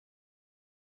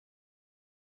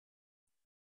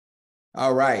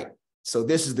All right. So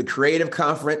this is the Creative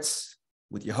Conference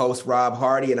with your host, Rob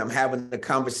Hardy, and I'm having a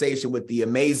conversation with the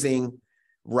amazing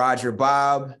Roger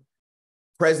Bobb,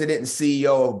 President and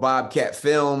CEO of BobbCat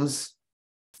Films,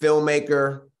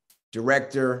 filmmaker,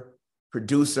 director,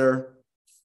 producer,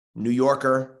 New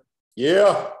Yorker.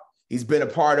 Yeah. He's been a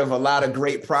part of a lot of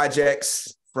great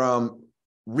projects, from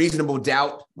Reasonable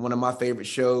Doubt, one of my favorite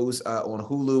shows on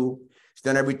Hulu. He's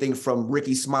done everything from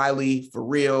Ricky Smiley, For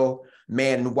Real,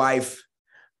 Man and Wife,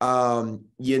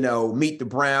 Meet the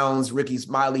Browns, Ricky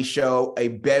Smiley Show, a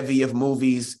bevy of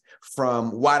movies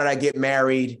from Why Did I Get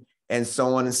Married, and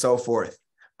so on and so forth.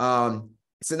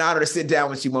 It's an honor to sit down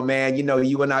with you, my man. You know,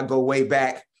 you and I go way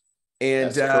back.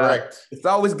 And that's correct. It's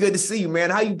always good to see you, man.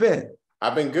 How you been?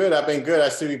 I've been good. I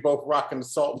see we both rocking the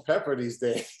salt and pepper these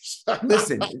days.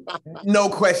 Listen, no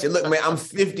question. Look, man, I'm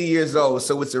 50 years old,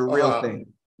 so it's a real thing.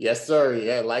 Yes, sir.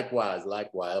 Yeah, likewise. I'm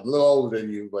a little older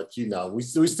than you, but we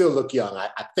still look young,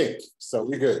 I think. So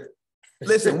we're good.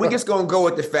 Listen, we're just going to go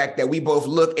with the fact that we both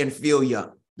look and feel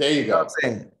young. There you go. You know what I'm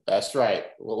saying? That's right.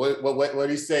 What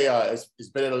do you say? It's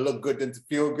better to look good than to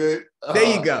feel good.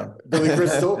 There you go. Billy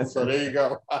Crystal. So there you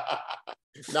go.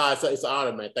 No, it's an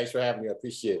honor, man. Thanks for having me. I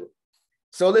appreciate it.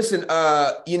 So listen,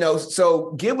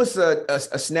 so give us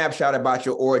a snapshot about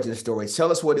your origin story.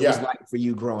 Tell us what it was like for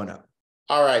you growing up.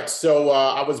 All right. So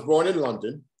I was born in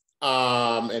London,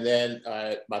 and then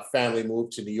my family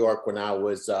moved to New York when I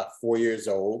was 4 years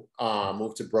old,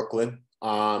 moved to Brooklyn.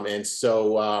 And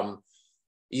so,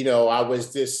 I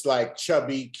was this like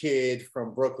chubby kid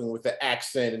from Brooklyn with an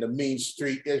accent in the mean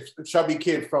street, a chubby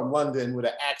kid from London with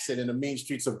an accent in the mean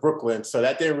streets of Brooklyn. So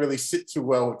that didn't really sit too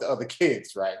well with the other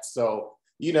kids, right? So,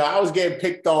 I was getting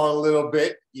picked on a little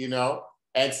bit,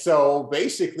 and so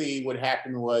basically what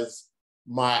happened was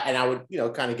I would,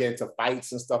 kind of get into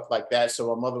fights and stuff like that.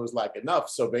 So my mother was like, enough.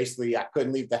 So basically I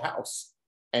couldn't leave the house.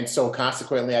 And so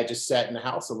consequently, I just sat in the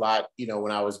house a lot,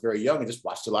 when I was very young, and just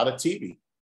watched a lot of TV.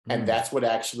 And that's what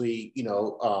actually,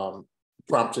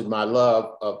 prompted my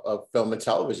love of film and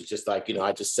television. Just like,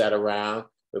 I just sat around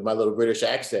with my little British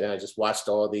accent and I just watched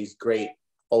all these great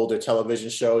older television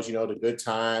shows, The Good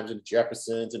Times and the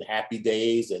Jeffersons and Happy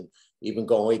Days, and even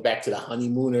going way back to the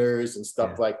Honeymooners and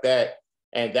stuff like that.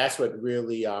 And that's what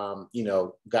really,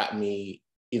 got me,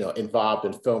 involved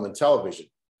in film and television.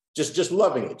 Just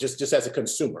loving it, just as a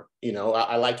consumer.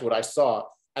 I liked what I saw,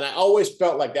 and I always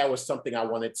felt like that was something I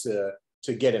wanted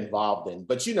to get involved in.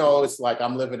 But it's like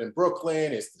I'm living in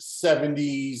Brooklyn. It's the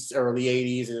 70s, early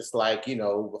 80s, and it's like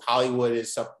Hollywood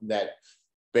is something that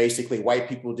basically white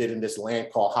people did in this land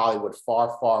called Hollywood,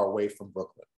 far, far away from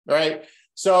Brooklyn. Right.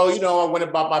 So I went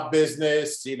about my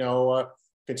business.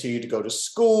 Continued to go to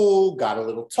school, got a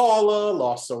little taller,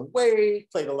 lost some weight,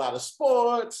 played a lot of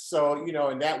sports. So,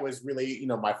 and that was really,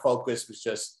 my focus was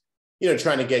just,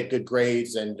 trying to get good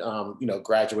grades and,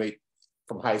 graduate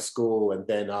from high school. And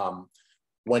then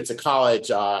went to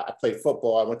college. I played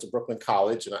football. I went to Brooklyn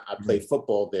College and I played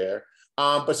football there,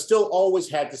 but still always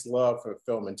had this love for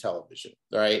film and television,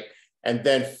 right? And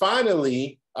then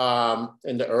finally,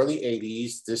 in the early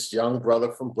 80s, this young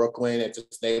brother from Brooklyn at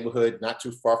this neighborhood not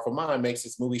too far from mine makes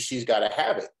this movie, She's Gotta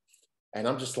Have It. And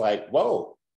I'm just like,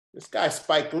 whoa, this guy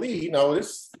Spike Lee,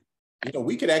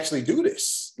 we could actually do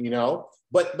this,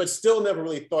 but still never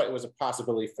really thought it was a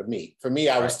possibility for me. For me,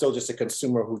 I was still just a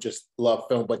consumer who just loved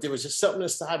film, but there was just something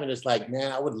inside me that's like,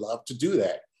 man, I would love to do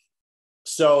that.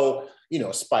 So,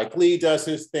 Spike Lee does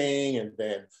his thing, and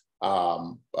then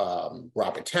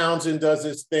Robert Townsend does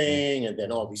his thing, and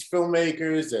then all these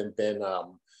filmmakers, and then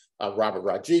Robert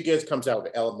Rodriguez comes out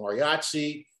with El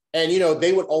Mariachi, and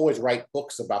they would always write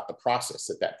books about the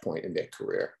process at that point in their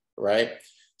career, right?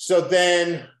 So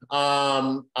then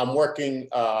I'm working,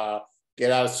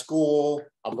 get out of school,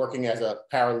 I'm working as a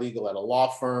paralegal at a law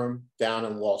firm down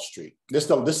in Wall Street. This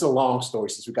is a long story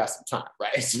since we got some time,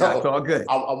 right? So it's all good.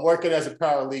 I'm working as a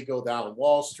paralegal down in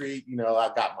Wall Street.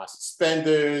 I got my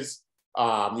suspenders.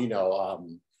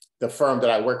 The firm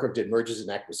that I work with did mergers and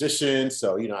acquisitions.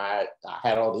 So, I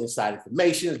had all the inside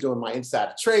information, doing my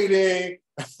insider trading.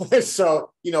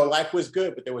 So, life was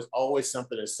good, but there was always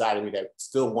something inside of me that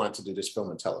still wanted to do this film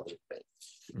and television thing.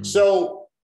 So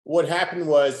what happened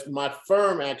was my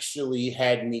firm actually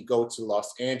had me go to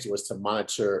Los Angeles to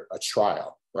monitor a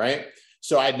trial, right?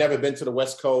 So I'd never been to the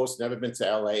West Coast, never been to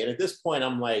LA. And at this point,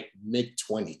 I'm like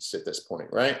mid-20s at this point,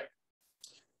 right?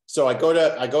 So I go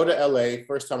to LA,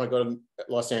 first time I go to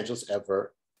Los Angeles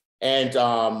ever. And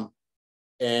I'm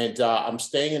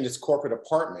staying in this corporate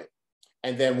apartment.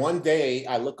 And then one day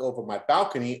I look over my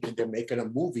balcony and they're making a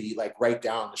movie like right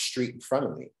down the street in front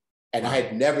of me. And I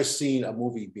had never seen a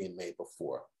movie being made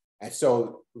before. And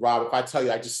so, Rob, if I tell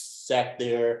you, I just sat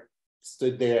there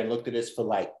stood there and looked at this for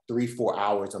like 3-4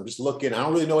 hours. I'm just looking. I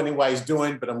don't really know what anybody's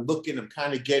doing, but I'm looking. I'm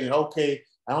kind of getting, okay,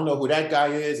 I don't know who that guy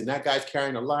is, and that guy's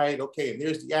carrying a light. Okay, and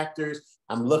there's the actors.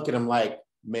 I'm looking. I'm like,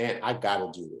 man, I got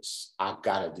to do this. I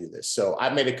got to do this. So I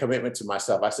made a commitment to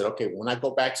myself. I said, okay, when I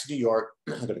go back to New York,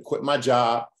 I'm going to quit my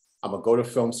job. I'm going to go to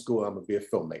film school. I'm going to be a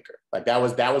filmmaker. Like that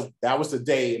was the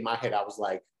day in my head. I was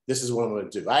like, this is what I'm going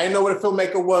to do. I didn't know what a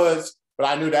filmmaker was, but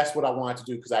I knew that's what I wanted to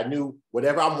do because I knew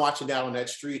whatever I'm watching down on that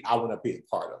street, I want to be a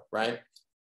part of, right?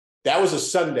 That was a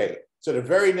Sunday. So the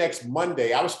very next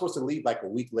Monday, I was supposed to leave like a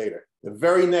week later. The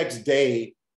very next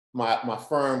day, my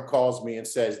firm calls me and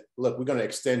says, look, we're going to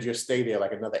extend your stay there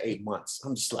like another 8 months.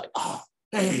 I'm just like, oh,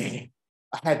 man,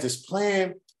 I had this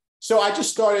plan. So I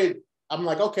just started, I'm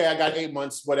like, okay, I got 8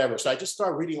 months, whatever. So I just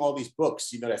started reading all these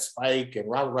books, you know, that Spike and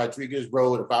Robert Rodriguez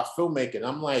wrote about filmmaking.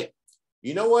 I'm like,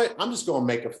 you know what? I'm just going to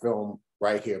make a film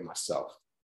right here myself.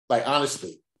 Like,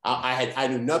 honestly, I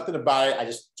knew nothing about it. I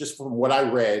just from what I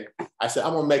read, I said,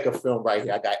 I'm going to make a film right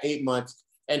here. I got 8 months.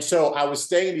 And so I was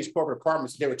staying in these corporate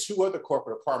apartments. There were 2 other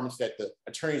corporate apartments that the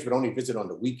attorneys would only visit on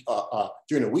the week,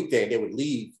 during the weekday, and they would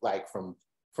leave like from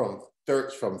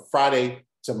Friday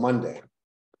to Monday.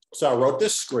 So I wrote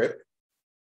this script,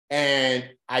 and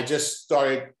I just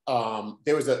started.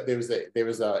 There was an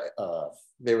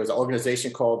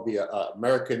organization called the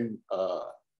American.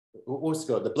 What was it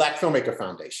called? The Black Filmmaker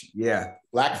Foundation. Yeah.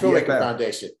 Black Filmmaker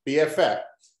Foundation, BFF.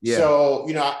 Yeah. So,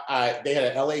 you know, they had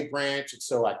an LA branch. And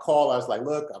so I called, I was like,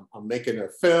 look, I'm making a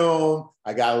film.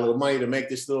 I got a little money to make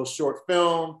this little short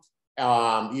film.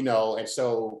 You know, and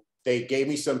so they gave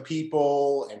me some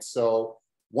people. And so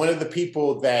one of the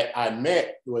people that I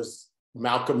met was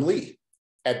Malcolm Lee.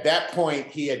 At that point,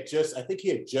 I think he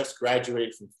had just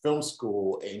graduated from film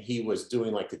school, and he was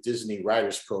doing like the Disney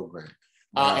Writers Program.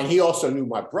 Wow. And he also knew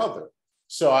my brother.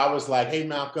 So I was like, hey,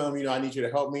 Malcolm, you know, I need you to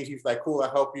help me. He's like, cool,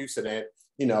 I'll help you. So then,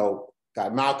 you know,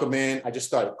 got Malcolm in. I just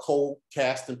started cold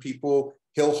casting people.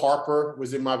 Hill Harper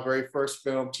was in my very first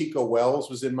film. Tico Wells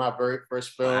was in my very first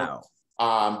film.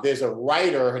 Wow. There's a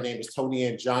writer, her name is Tony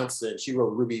Ann Johnson. She wrote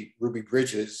Ruby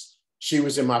Bridges. She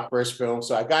was in my first film.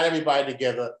 So I got everybody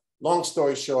together. Long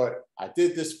story short, I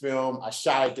did this film. I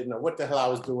shot it, didn't know what the hell I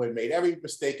was doing, made every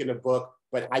mistake in the book,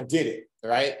 but I did it,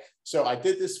 right? So I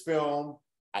did this film.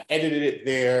 I edited it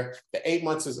there. The 8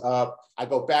 months is up. I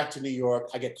go back to New York.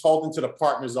 I get called into the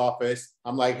partner's office.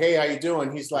 I'm like, hey, how you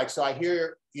doing? He's like, so I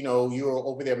hear, you know, you were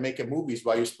over there making movies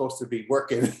while you're supposed to be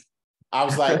working. I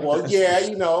was like, well, yeah,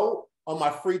 you know, on my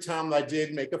free time, I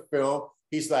did make a film.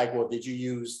 He's like, well, did you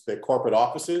use the corporate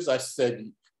offices? I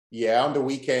said, yeah, on the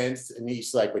weekends. And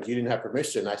he's like, but you didn't have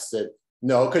permission. I said,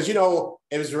 no, because, you know,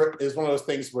 it was one of those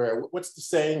things where, what's the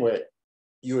saying where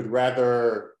you would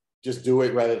rather just do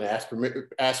it rather than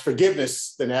ask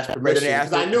forgiveness than ask permission.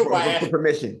 Because I knew if I asked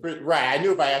permission. Right. I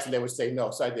knew if I asked them, they would say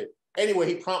no. So I did. Anyway,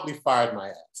 he promptly fired my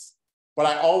ass. But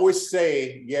I always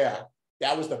say, yeah,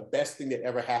 that was the best thing that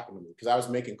ever happened to me because I was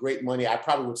making great money. I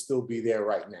probably would still be there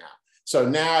right now. So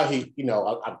now he, you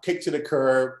know, I'm kicked to the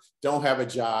curb, don't have a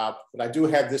job, but I do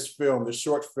have this film, the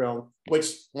short film,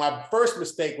 which my first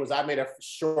mistake was I made a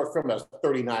short film that was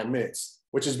 39 minutes.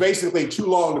 Which is basically too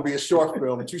long to be a short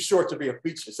film and too short to be a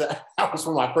feature. So that was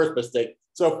my first mistake.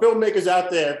 So filmmakers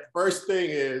out there, first thing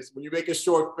is when you make a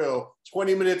short film,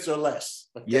 20 minutes or less.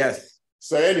 Okay? Yes.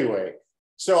 So anyway,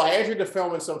 so I entered the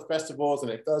film in some festivals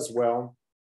and it does well.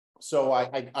 So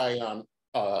I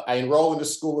enrolled in the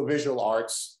School of Visual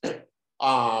Arts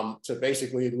to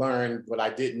basically learn what I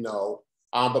didn't know.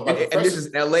 But this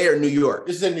is LA or New York?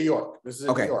 This is in New York. This is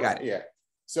in New York. Got it. Yeah.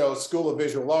 So School of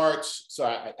Visual Arts. So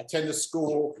I attend the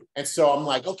school. And so I'm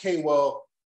like, okay, well,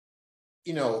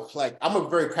 you know, like I'm a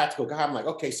very practical guy. I'm like,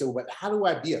 okay, so how do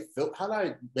I how do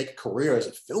I make a career as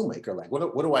a filmmaker? Like,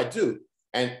 what do I do?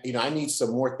 And, you know, I need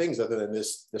some more things other than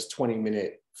this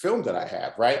 20-minute film that I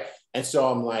have, right? And so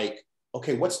I'm like,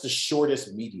 okay, what's the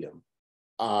shortest medium?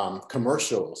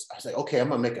 Commercials. I was like, okay, I'm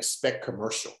gonna make a spec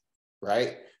commercial,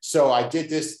 right? So I did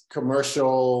this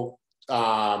commercial,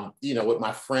 you know, with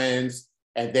my friends.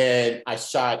 And then I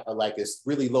shot like this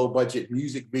really low budget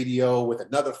music video with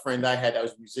another friend I had that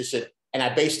was a musician. And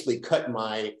I basically cut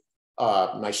my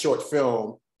my short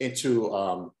film into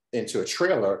a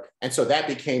trailer. And so that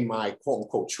became my quote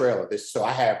unquote trailer. So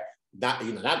I have not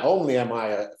only am I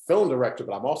a film director,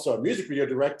 but I'm also a music video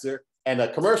director and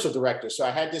a commercial director. So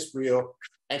I had this reel.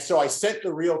 And so I sent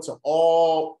the reel to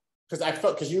all,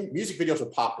 because music videos were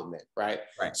popping then, right?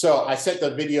 So I sent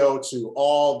the video to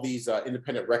all these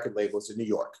independent record labels in New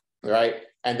York, right?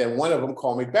 And then one of them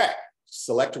called me back,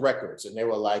 Select Records. And they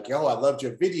were like, yo, I loved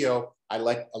your video. I'd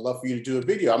love for you to do a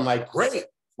video. I'm like, great.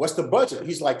 what's the budget?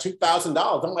 He's like,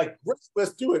 $2,000. I'm like,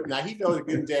 let's do it. Now he knows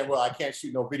good and damn well I can't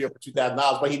shoot no video for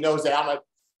 $2,000, but he knows that I'm like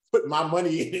put my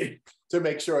money in it to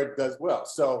make sure it does well.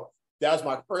 So that was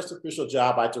my first official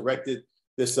job. I directed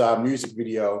this music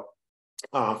video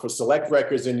for Select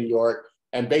Records in New York.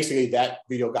 And basically that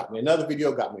video got me another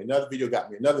video, got me another video, got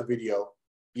me another video.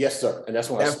 Yes, sir. And that's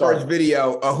when I started. That first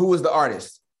video, who was the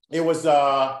artist? It was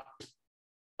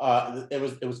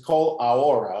called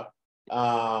Aura.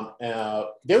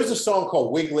 There was a song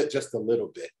called Wiggle It Just a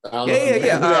Little Bit. Wiggle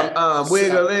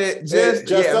It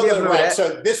Just a Little Bit.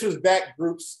 So this was that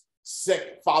group's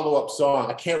follow-up song.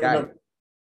 I can't remember.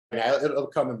 It'll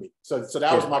come to me. So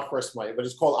that was my first one, but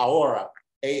it's called Ahora,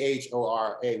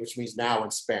 A-H-O-R-A, which means now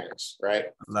in Spanish, right?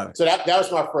 I love it. So that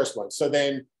was my first one. So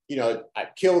then, I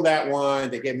killed that one.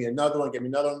 They gave me another one,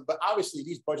 but obviously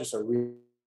these budgets are really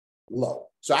low.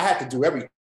 So I had to do everything.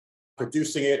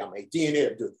 Producing it, I'm ADing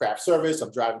it, I'm doing craft service,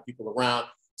 I'm driving people around.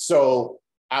 So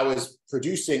I was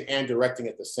producing and directing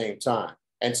at the same time.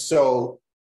 And so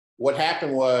what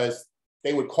happened was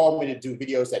they would call me to do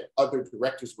videos that other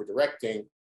directors were directing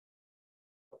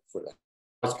for them.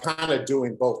 I was kind of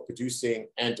doing both producing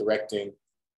and directing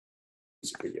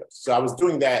music videos. So I was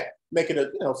doing that, making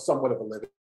it, somewhat of a living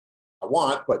I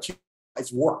want, but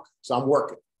it's work. So I'm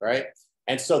working, right?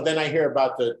 And so then I hear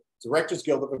about the Directors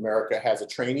Guild of America has a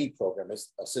trainee program,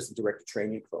 it's assistant director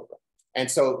trainee program. And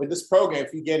so in this program,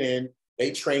 if you get in, they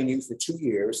train you for 2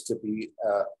 years to be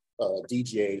a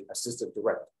DJ assistant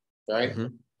director, right?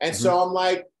 Mm-hmm. And so I'm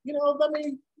like, let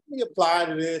me apply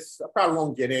to this. I probably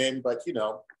won't get in, but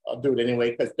I'll do it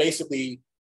anyway, because basically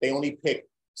they only pick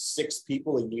 6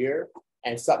 people a year,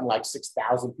 and something like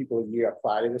 6,000 people a year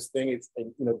apply to this thing.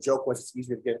 Joke was it's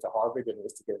easier to get into Harvard than it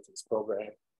is to get into this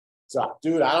program. So,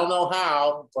 dude, I don't know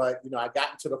how, but I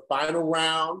got into the final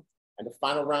round, and the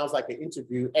final round's like an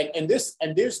interview. And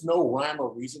there's no rhyme or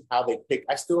reason how they pick.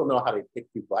 I still don't know how they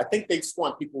pick people. I think they just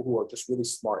want people who are just really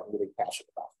smart and really passionate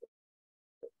about it.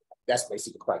 That's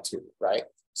basically the criteria, right?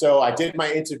 So I did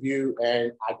my interview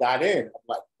and I got in. I'm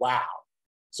like, wow.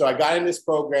 So I got in this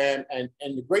program, and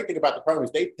the great thing about the program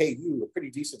is they pay you a pretty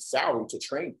decent salary to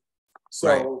train.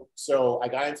 So I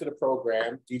got into the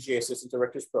program, DJ Assistant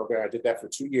Directors Program. I did that for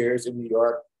 2 years in New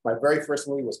York. My very first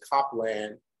movie was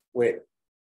Copland with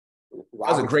Robert that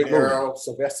was a great movie.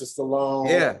 Sylvester Stallone.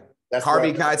 Yeah. That's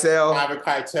Harvey Keitel. Harvey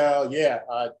Keitel, yeah.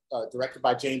 Directed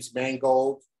by James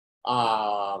Mangold,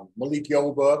 Malik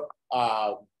Yoba.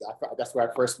 That's where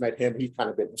I first met him. He's kind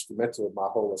of been instrumental in my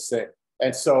whole ascent.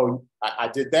 And so I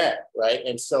did that, right?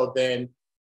 And so then,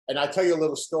 and I'll tell you a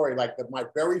little story, like my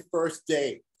very first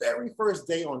day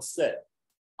on set,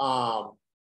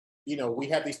 we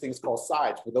have these things called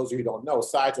sides. For those of you who don't know,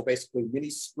 sides are basically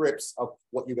mini scripts of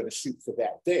what you're going to shoot for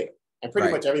that day. And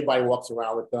pretty much everybody walks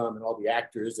around with them, and all the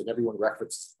actors and everyone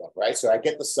references stuff, right? So I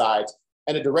get the sides,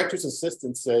 and the director's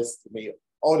assistant says to me,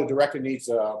 oh, the director needs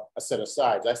a set of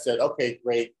sides. I said, okay,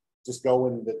 great. Just go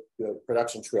in the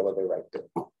production trailer, they're right there.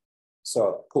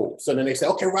 So cool. So then they say,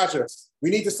 okay, Roger,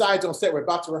 we need the sides on set. We're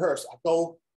about to rehearse. I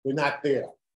go, they're not there.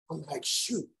 I'm like,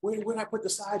 shoot, where'd I put the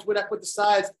sides? Where'd I put the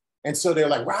sides? And so they're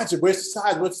like, Roger, where's the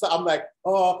sides? What's the? I'm like,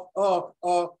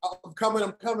 I'm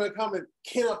coming.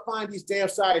 Cannot find these damn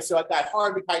sides. So I got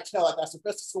Harvey Keitel, I got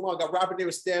Sylvester Stallone, I got Robert De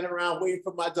Niro standing around waiting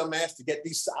for my dumb ass to get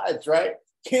these sides, right?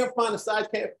 Can't find the sides.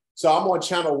 So I'm on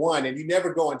channel 1, and you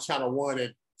never go on channel 1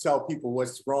 and tell people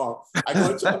what's wrong. I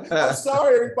go, I'm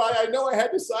sorry, everybody. I know I had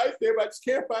the sides there, but I just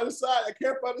can't find the sides. I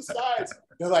can't find the sides.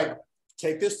 They're like,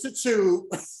 take this to 2,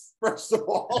 first of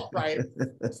all, right?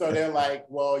 So they're like,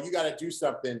 well, you got to do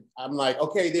something. I'm like,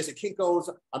 okay, there's a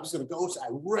Kinko's. I'm just going to go. So I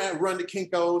run to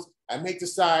Kinko's. I make the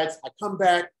sides. I come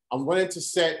back. I'm running to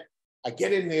set. I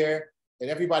get in there, and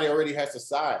everybody already has the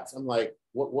sides. I'm like,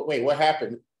 wait, what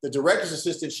happened? The director's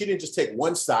assistant, she didn't just take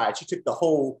one side. She took the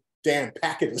whole damn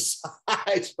packet of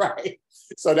sides, right?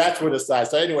 So that's where the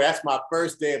sides. So anyway, that's my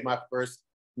first day of my first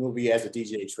movie as a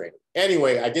DJ trainer.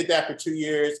 Anyway, I did that for 2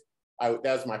 years. That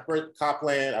was my first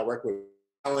Copland. I worked with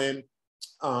Alan.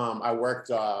 I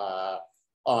worked on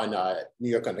New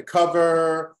York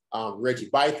Undercover,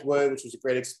 Reggie Bythewood, which was a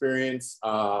great experience.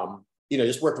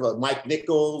 Just worked with Mike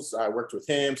Nichols. I worked with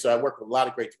him. So I worked with a lot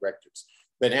of great directors.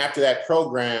 Then after that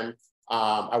program,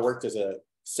 I worked as a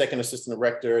second assistant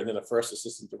director, and then a first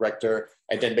assistant director,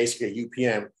 and then basically a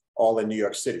UPM, all in New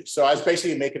York City. So I was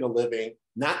basically making a living,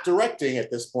 not directing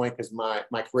at this point, because my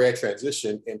career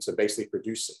transitioned into basically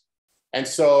producing. And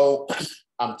so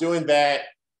I'm doing that.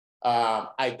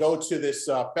 I go to this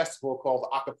festival called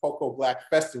the Acapulco Black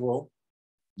Festival.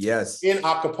 Yes. In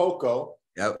Acapulco.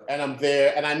 Yep. And I'm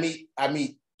there, and I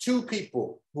meet 2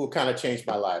 people who kind of changed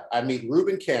my life. I meet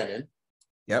Reuben Cannon.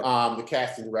 Yep. The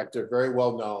casting director, very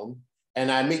well known.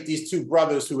 And I meet these two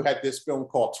brothers who had this film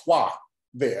called Trois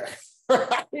there.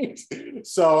 Right?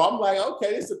 So I'm like,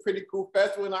 okay, this is a pretty cool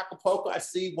festival in Acapulco. I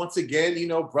see once again, you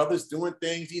know, brothers doing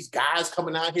things, these guys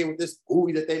coming out here with this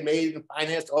movie that they made and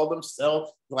financed all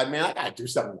themselves. I'm like, man, I gotta do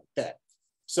something like that.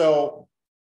 So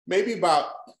maybe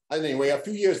anyway, a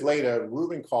few years later,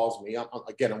 Ruben calls me.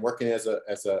 I'm working as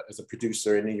a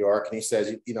producer in New York, and he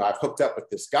says, you know, I've hooked up with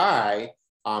this guy.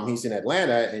 He's in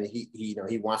Atlanta, and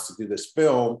he wants to do this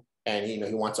film, and he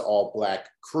wants an all Black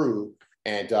crew.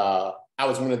 And I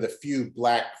was one of the few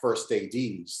Black first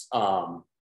ADs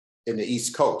in the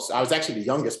East Coast. I was actually the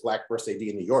youngest Black first AD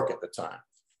in New York at the time.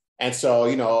 And so,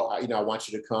 I want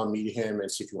you to come meet him and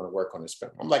see if you want to work on this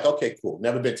film. I'm like, okay, cool.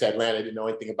 Never been to Atlanta. Didn't know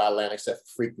anything about Atlanta except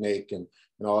for Freaknik and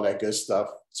all that good stuff.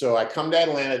 So I come to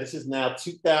Atlanta. This is now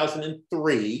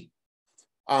 2003.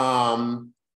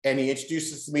 And he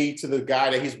introduces me to the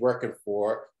guy that he's working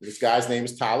for. This guy's name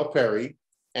is Tyler Perry.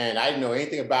 And I didn't know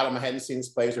anything about him. I hadn't seen his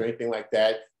plays or anything like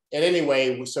that. And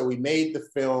anyway, so we made the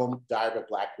film Diary of a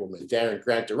Black Woman. Darren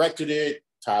Grant directed it.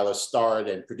 Tyler starred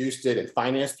and produced it and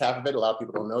financed half of it. A lot of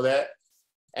people don't know that.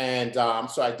 And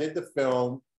so I did the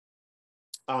film.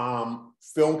 I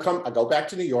go back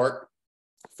to New York.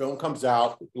 Film comes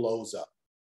out, blows up.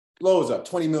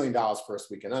 $20 million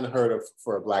first weekend, unheard of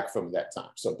for a Black film at that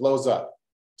time. So it blows up.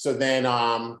 So then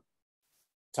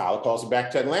Tyler calls me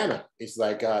back to Atlanta. He's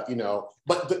like,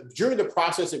 but during the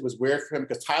process, it was weird for him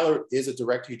because Tyler is a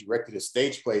director. He directed his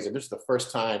stage plays, and this is the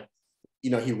first time,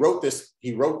 he wrote this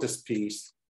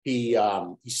piece. He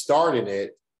starred in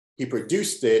it. He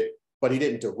produced it, but he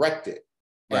didn't direct it.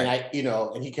 Right. And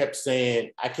and he kept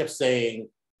saying,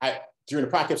 during the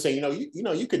process, I kept saying,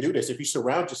 you can do this if you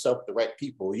surround yourself with the right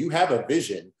people. You have a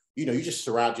vision. You just need to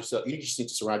surround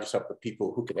yourself with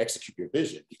people who can execute your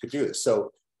vision. You could do this.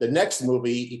 So the next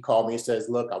movie, he called me and says,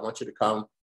 look, I want you to come. I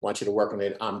want you to work on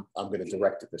it. I'm going to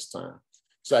direct it this time.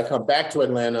 So I come back to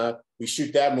Atlanta. We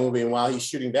shoot that movie. And while he's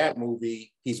shooting that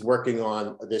movie, he's working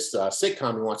on this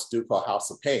sitcom he wants to do called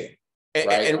House of Pain.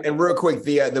 Right? And real quick,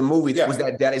 the movie, was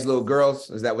that Daddy's Little Girls?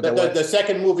 Is that what that was? The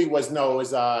second movie was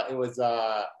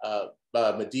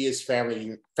Madea's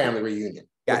family reunion.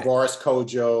 With Boris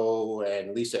Kojo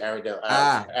and Lisa Arundel.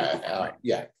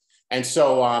 Yeah. And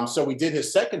so we did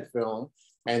his second film.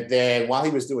 And then while he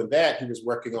was doing that, he was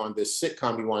working on this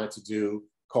sitcom he wanted to do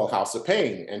called House of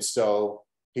Pain. And so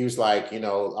he was like, I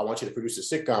want you to produce a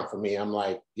sitcom for me. I'm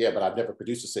like, yeah, but I've never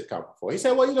produced a sitcom before. He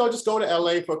said, well, just go to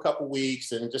LA for a couple of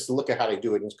weeks and just look at how they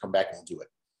do it and just come back and do it.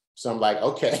 So I'm like,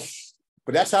 okay,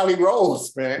 but that's how he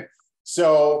rolls, man.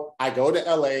 So I go to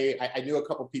LA. I knew a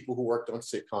couple of people who worked on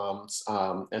sitcoms.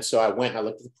 And so I went and I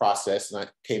looked at the process and I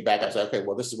came back. I was like, okay,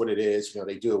 well, this is what it is.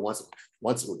 They do it once,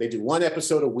 they do one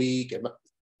episode a week. And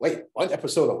wait, one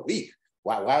episode a week?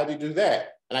 Why do they do that?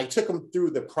 And I took them through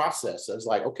the process. I was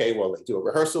like, okay, well, they do a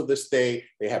rehearsal this day.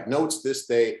 They have notes this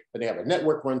day. Then they have a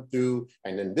network run through.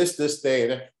 And then this day.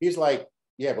 And then he's like,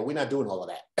 yeah, but we're not doing all of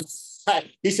that.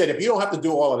 He said, if you don't have to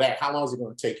do all of that, how long is it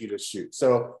going to take you to shoot?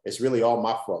 So it's really all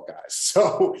my fault, guys.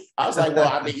 So I was like,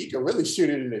 well, you can really shoot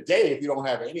it in a day if you don't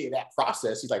have any of that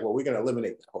process. He's like, well, we're going to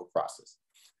eliminate that whole process.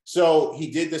 So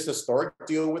he did this historic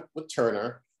deal with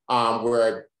Turner,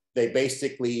 where they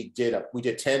basically we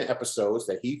did 10 episodes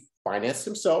that he financed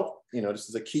himself. This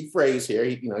is a key phrase here.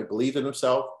 He believed in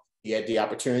himself. He had the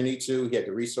opportunity to, he had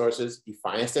the resources. He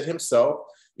financed it himself.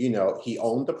 He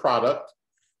owned the product.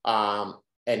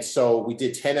 And so we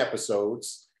did 10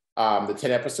 episodes. The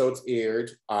 10 episodes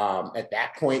aired. At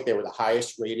that point, they were the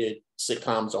highest rated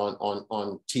sitcoms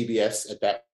on TBS at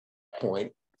that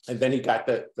point. And then he got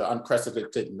the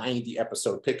unprecedented 90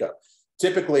 episode pickup.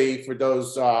 Typically, for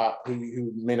those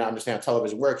who may not understand how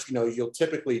television works, you'll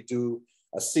typically do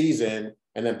a season,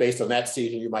 and then based on that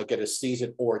season, you might get a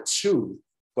season or two.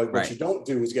 But what you don't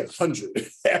do is get 100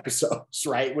 episodes,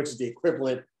 right? Which is the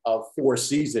equivalent of 4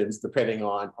 seasons, depending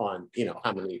on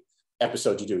how many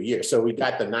episodes you do a year. So we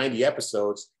got the 90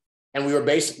 episodes, and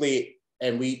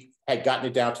we had gotten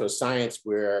it down to a science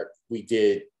where we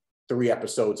did 3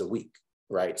 episodes a week,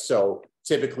 right? So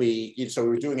typically, so we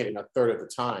were doing it in a third of the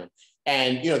time.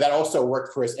 And, that also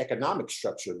worked for his economic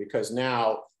structure because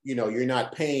now, you're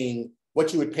not paying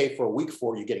what you would pay for a week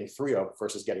for, you're getting 3 of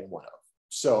versus getting 1 of.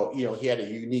 So, he had a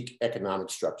unique economic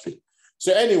structure.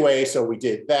 So anyway, so we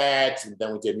did that, and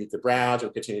then we did Meet the Browns,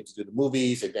 and we continued to do the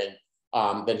movies, and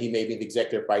then he made me the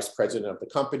executive vice president of the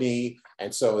company.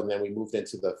 And then we moved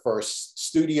into the first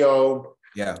studio.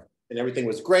 Yeah. And everything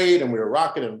was great, and we were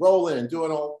rocking and rolling and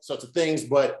doing all sorts of things.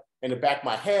 But in the back of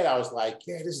my head, I was like,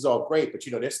 yeah, this is all great, but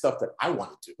there's stuff that I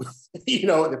want to do.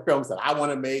 The films that I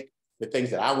want to make, the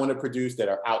things that I want to produce that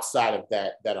are outside of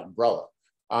that umbrella.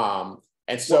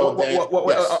 And so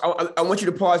I want you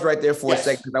to pause right there for a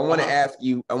second, because I want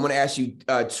to ask you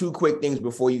two quick things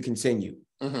before you continue.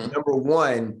 Number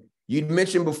one, you'd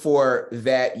mentioned before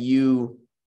that you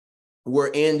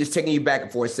were just taking you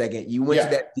back for a second, you went to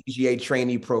that DGA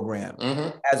trainee program.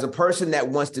 As a person that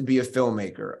wants to be a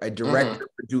filmmaker, a director,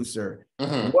 producer,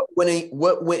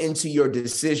 what went into your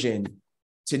decision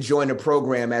to join the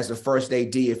program as a first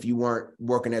AD if you weren't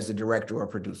working as a director or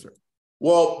producer?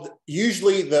 Well,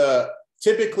 usually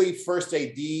typically first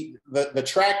AD, the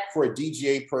track for a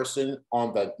DGA person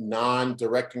on the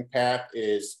non-directing path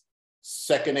is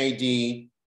second AD,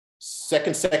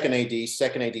 second AD,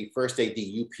 second AD, first AD,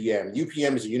 UPM.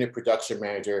 UPM is a unit production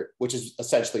manager, which is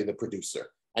essentially the producer.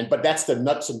 But that's the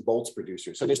nuts and bolts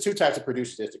producer. So there's two types of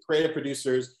producers. There's the creative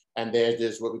producers, and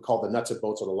there's what we call the nuts and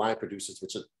bolts or the line producers,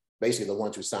 which are basically the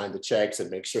ones who sign the checks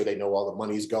and make sure they know all the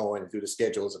money's going and do the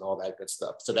schedules and all that good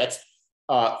stuff. So that's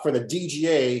for the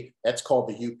DGA, that's called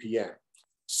the UPM.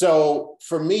 So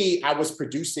for me, I was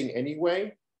producing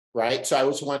anyway, right? So I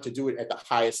always wanted to do it at the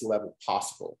highest level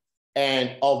possible.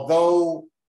 And although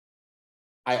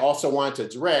I also wanted to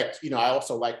direct, I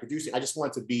also like producing. I just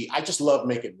love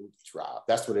making movies, Rob.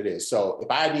 That's what it is. So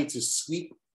if I need to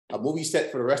sweep a movie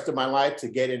set for the rest of my life to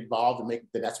get involved and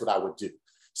then that's what I would do.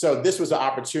 So this was an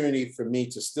opportunity for me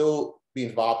to still be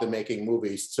involved in making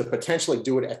movies, to potentially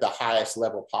do it at the highest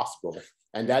level possible.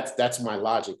 And that's my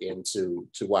logic into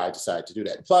why I decided to do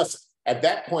that. Plus, at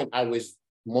that point, I was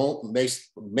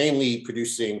mainly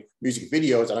producing music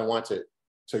videos, and I wanted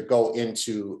to go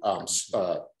into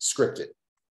scripted.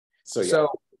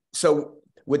 So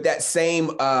with that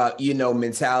same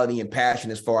mentality and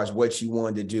passion as far as what you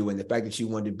wanted to do, and the fact that you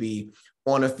wanted to be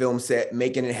on a film set,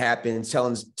 making it happen,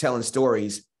 telling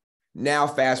stories. Now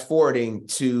fast forwarding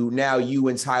to now, you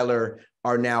and Tyler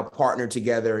are now partnered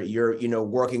together. You're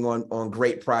working on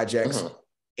great projects,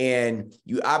 and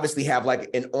you obviously have like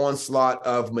an onslaught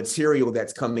of material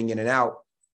that's coming in and out.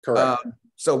 Correct.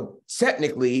 So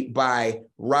technically, by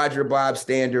Roger Bobb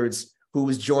standards, who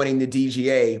was joining the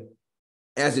DGA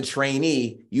as a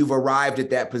trainee, you've arrived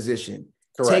at that position.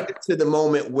 Correct. Take it to the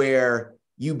moment where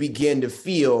you begin to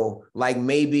feel like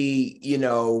maybe,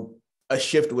 a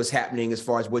shift was happening as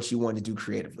far as what you wanted to do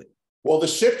creatively. Well, the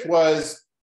shift was,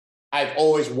 I've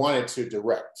always wanted to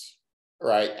direct,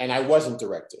 right? And I wasn't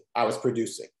directing, I was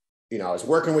producing. I was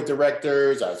working with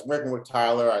directors, I was working with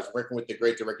Tyler, I was working with the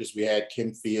great directors we had,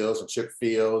 Kim Fields and Chip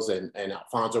Fields and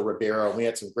Alfonso Ribeiro. And we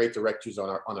had some great directors on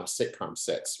our sitcom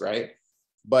sets, right?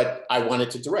 But I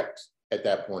wanted to direct at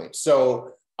that point.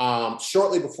 So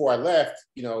shortly before I left,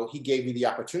 he gave me the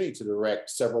opportunity to direct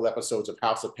several episodes of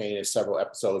House of Pain and several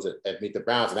episodes at Meet the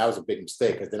Browns. And that was a big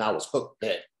mistake, because then I was hooked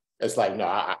then. It's like, no,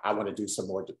 I want to do some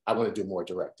more. I want to do more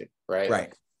directing,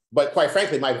 right? But quite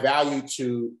frankly, my value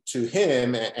to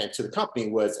him and to the company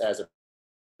was as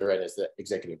the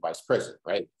executive vice president,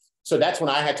 right? So that's when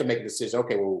I had to make a decision.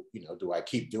 Okay, well, do I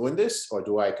keep doing this, or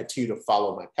do I continue to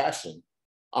follow my passion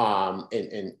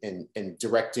in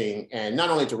directing, and not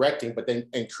only directing, but then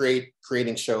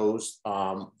creating shows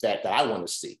that I want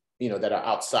to see, that are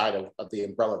outside of the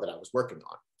umbrella that I was working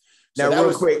on. So now,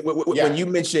 real quick, when you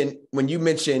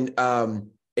mention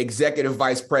executive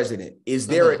vice president, is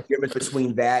there a difference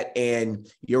between that and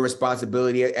your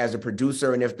responsibility as a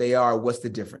producer? And if they are, what's the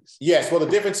difference? Yes, well, the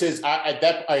difference is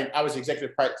I was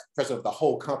executive president of the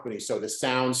whole company. So the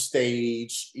sound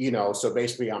stage, so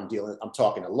basically I'm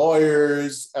talking to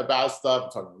lawyers about stuff,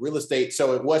 I'm talking real estate.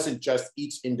 So it wasn't just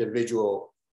each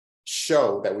individual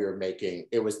show that we were making,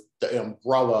 it was the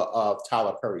umbrella of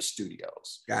Tyler Perry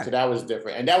Studios. So that was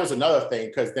different. And that was another thing,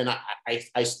 because then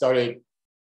I started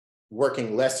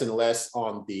working less and less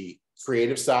on the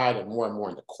creative side and more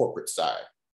on the corporate side,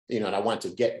 and I wanted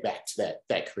to get back to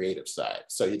that creative side.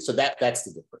 So that's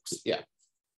the difference. Yeah.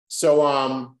 So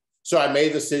I made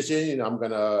a decision, I'm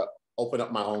going to open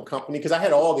up my own company, because I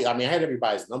had I had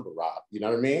everybody's number, Rob, you know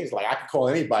what I mean? It's like, I could call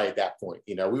anybody at that point,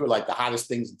 we were like the hottest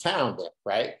things in town then,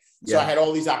 right? So I had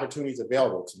all these opportunities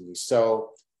available to me.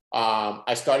 So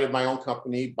I started my own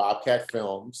company, BobbCat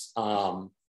Films.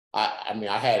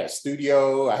 I had a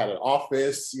studio, I had an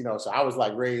office, so I was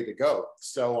like ready to go.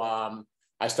 So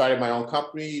I started my own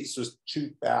company. This was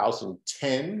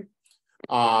 2010.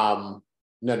 No,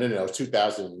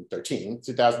 2013.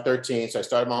 2013. So I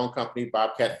started my own company,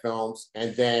 BobbCat Films.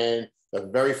 And then the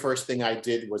very first thing I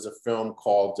did was a film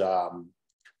called,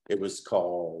 it was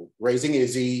called Raising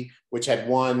Izzy, which had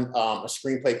won a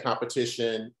screenplay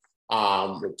competition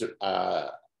with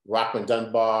Rockman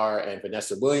Dunbar and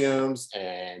Vanessa Williams,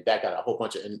 and that got a whole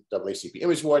bunch of NAACP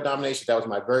Image Award nominations. That was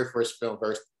my very first film,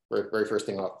 very first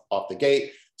thing off the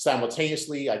gate.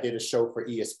 Simultaneously, I did a show for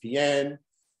ESPN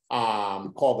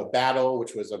called The Battle,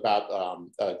 which was about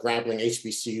Grambling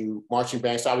HBCU marching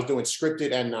band. So I was doing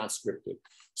scripted and non-scripted.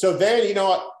 So then,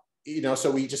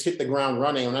 so we just hit the ground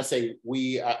running. When I say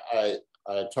we, I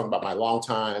talking about my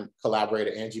longtime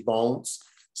collaborator, Angie Bones.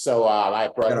 So I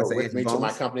brought her with me to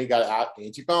my company, got out,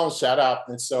 Angie Bones, shout out.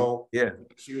 And so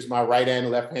she was my right hand,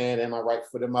 left hand, and my right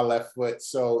foot and my left foot.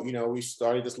 So, we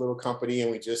started this little company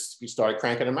and we started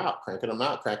cranking them out.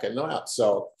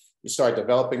 So we started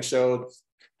developing shows.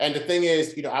 And the thing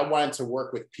is, I wanted to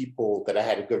work with people that I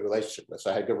had a good relationship with.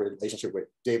 So I had a good relationship with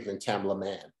David and Tamla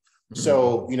Mann. Mm-hmm.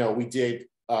 So, we did,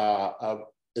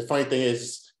 the funny thing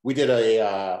is, we did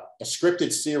a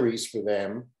scripted series for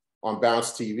them on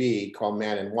Bounce TV called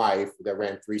Man and Wife that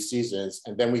ran 3 seasons.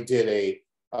 And then we did a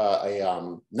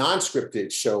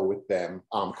non-scripted show with them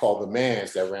called The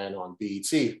Mans that ran on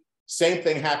BET. Same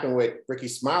thing happened with Ricky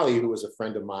Smiley, who was a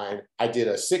friend of mine. I did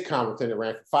a sitcom with him that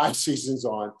ran for 5 seasons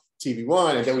on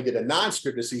TV1. And then we did a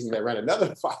non-scripted season that ran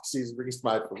another 5 seasons, Ricky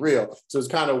Smiley for real. So it's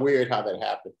kind of weird how that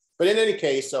happened. But in any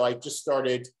case, so I just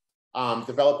started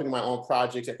developing my own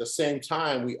projects. At the same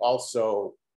time, we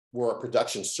also were a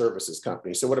production services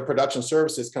company. So what a production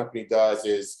services company does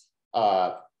is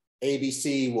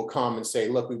ABC will come and say,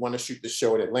 look, we want to shoot the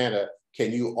show in Atlanta.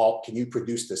 Can you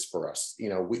produce this for us?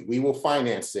 We will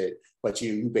finance it, but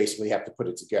you basically have to put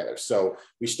it together. So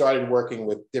we started working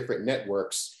with different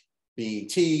networks,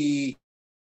 BET,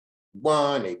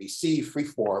 ABC,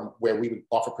 Freeform, where we would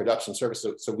offer production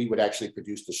services. So we would actually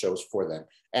produce the shows for them.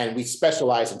 And we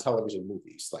specialize in television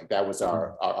movies. Like that was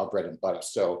our bread and butter.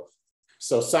 So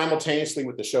simultaneously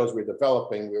with the shows we were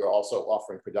developing, we were also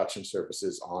offering production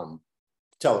services on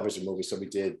television movies. So we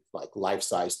did like Life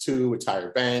Size 2 with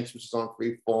Tyra Banks, which is on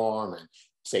Freeform, and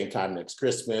Same Time Next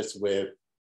Christmas with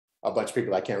a bunch of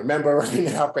people I can't remember right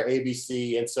now for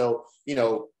ABC. And so,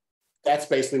 that's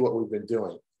basically what we've been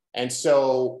doing. And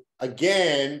so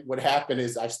again, what happened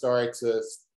is I started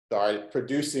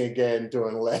producing again,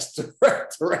 doing less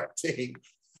directing.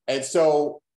 And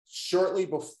so shortly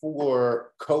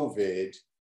before COVID,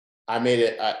 I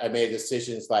made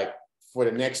decisions like for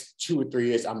the next 2 or 3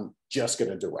 years, I'm just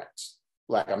going to direct.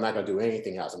 Like, I'm not going to do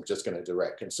anything else. I'm just going to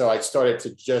direct. And so I started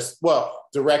to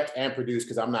direct and produce,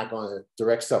 because I'm not going to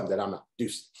direct something that I'm not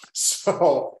producing.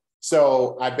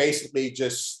 So I basically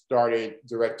just started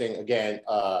directing again.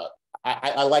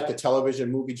 I like the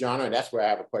television movie genre, and that's where I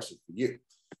have a question for you.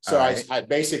 So I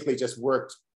basically just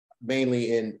worked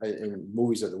mainly in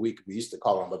movies of the week, we used to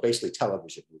call them, but basically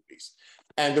television movies.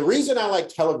 And the reason I like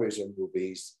television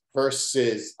movies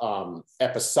versus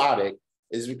episodic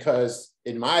is because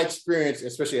in my experience,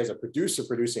 especially as a producer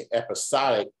producing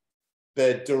episodic,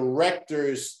 the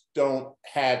directors don't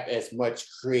have as much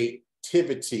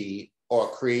creativity or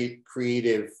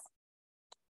creative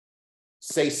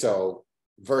say-so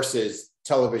versus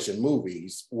television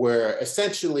movies, where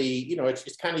essentially,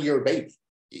 it's kind of your baby.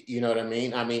 You know what I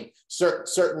mean? I mean,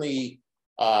 certainly,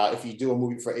 if you do a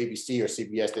movie for ABC or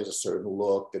CBS, there's a certain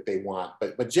look that they want.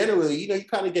 But generally, you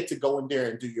kind of get to go in there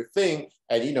and do your thing.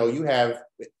 And, you have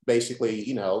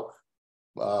basically,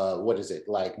 what is it,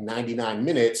 like 99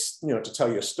 minutes, to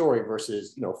tell your story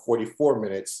versus, 44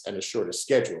 minutes and a shorter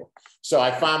schedule. So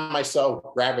I find myself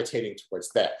gravitating towards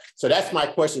that. So that's my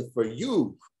question for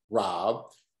you, Rob.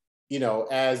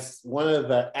 As one of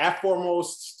the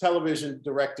foremost television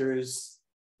directors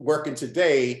working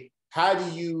today, how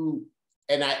do you,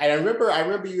 and I remember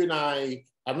you and I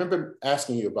remember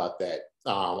asking you about that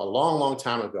a long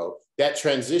time ago, that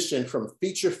transition from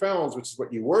feature films, which is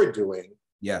what you were doing,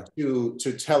 to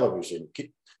television.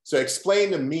 So explain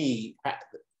to me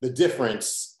the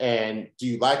difference, and do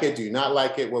you like it? Do you not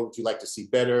like it? What would you like to see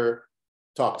better?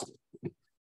 Talk to me.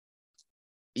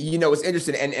 It's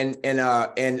interesting, and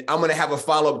I'm going to have a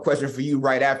follow-up question for you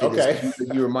right after this.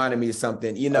 You reminded me of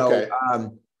something.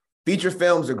 Feature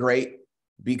films are great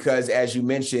because, as you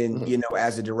mentioned,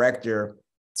 as a director,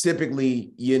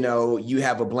 typically, you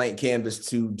have a blank canvas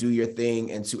to do your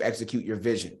thing and to execute your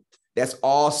vision. That's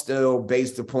all still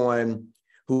based upon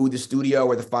who the studio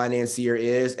or the financier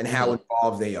is and how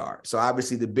involved they are. So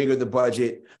obviously, the bigger the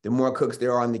budget, the more cooks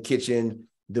there are in the kitchen,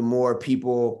 the more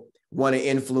people want to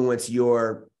influence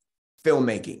your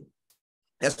filmmaking.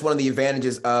 That's one of the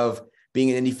advantages of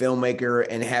being an indie filmmaker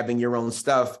and having your own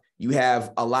stuff. You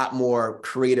have a lot more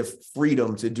creative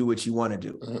freedom to do what you want to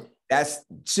do. That's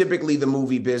typically the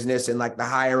movie business. And like the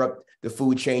higher up the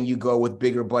food chain you go with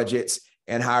bigger budgets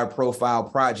and higher profile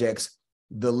projects,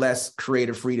 the less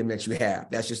creative freedom that you have.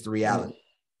 That's just the reality.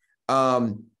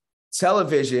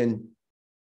 Television,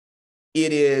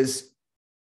 it is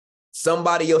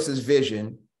somebody else's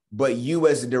vision but you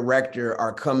as a director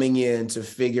are coming in to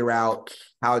figure out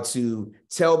how to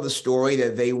tell the story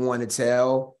that they want to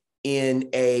tell in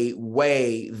a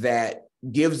way that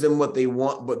gives them what they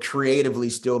want, but creatively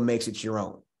still makes it your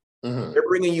own. Mm-hmm. They're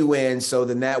bringing you in. So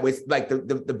then that way, like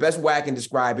the best way I can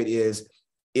describe it is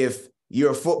if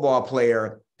you're a football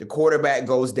player, the quarterback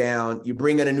goes down, you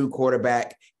bring in a new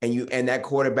quarterback, and that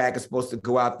quarterback is supposed to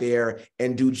go out there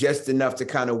and do just enough to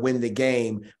kind of win the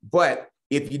game. But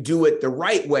if you do it the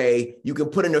right way, you can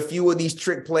put in a few of these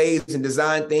trick plays and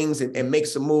design things and make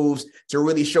some moves to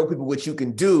really show people what you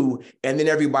can do. And then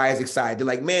everybody's excited. They're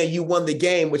like, man, you won the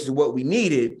game, which is what we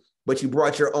needed, but you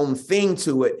brought your own thing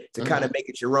to it to kind of make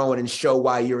it your own and show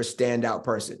why you're a standout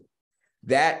person.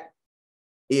 That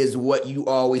is what you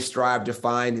always strive to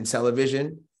find in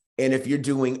television. And if you're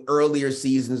doing earlier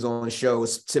seasons on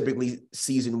shows, typically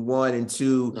season 1 and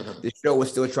 2, the show is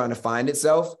still trying to find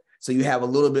itself. So you have a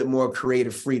little bit more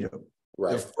creative freedom.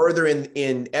 Right. The further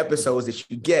in episodes that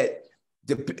you get,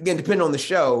 again, depending on the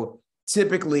show,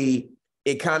 typically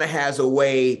it kind of has a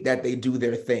way that they do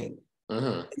their thing.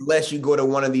 Unless you go to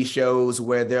one of these shows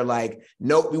where they're like,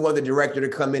 nope, we want the director to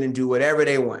come in and do whatever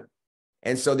they want.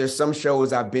 And so there's some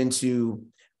shows I've been to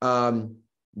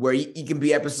where you can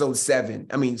be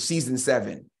season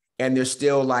 7, and they're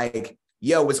still like,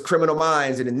 yo, it's Criminal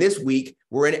Minds. And in this week,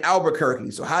 we're in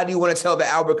Albuquerque. So how do you want to tell the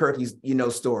Albuquerque,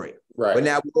 story? Right. But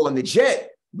now we go on the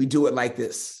jet, we do it like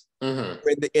this.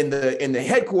 In the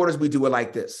headquarters, we do it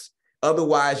like this.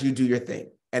 Otherwise, you do your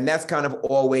thing. And that's kind of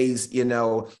always,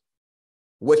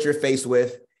 what you're faced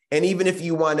with. And even if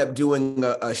you wind up doing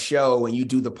a show and you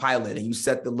do the pilot and you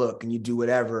set the look and you do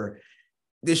whatever,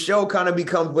 the show kind of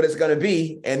becomes what it's going to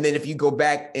be. And then if you go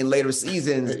back in later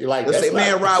seasons, they'll say,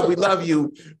 man, Rob, we love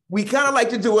you. We kind of like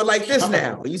to do it like this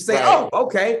now. And you say, oh,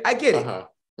 okay, I get it.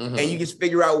 And you just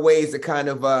figure out ways to kind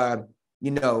of,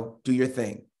 do your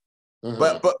thing.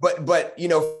 But,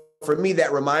 for me,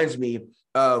 that reminds me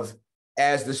of,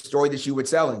 as the story that you were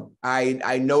telling,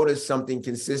 I noticed something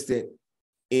consistent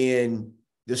in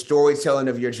the storytelling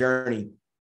of your journey,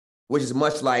 which is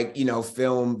much like,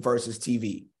 film versus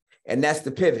TV. And that's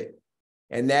the pivot.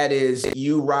 And that is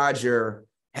you, Roger,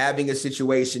 having a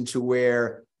situation to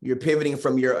where you're pivoting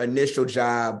from your initial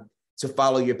job to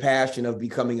follow your passion of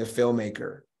becoming a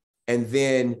filmmaker. And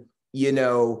then,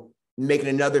 making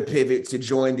another pivot to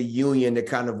join the union to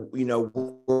kind of,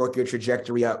 work your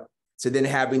trajectory up, to then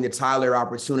having the Tyler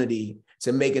opportunity,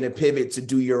 to making a pivot to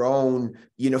do your own,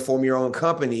 form your own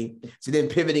company, to then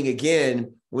pivoting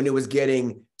again when it was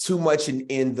getting too much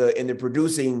in the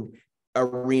producing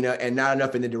arena and not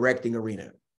enough in the directing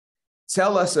arena.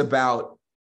 Tell us about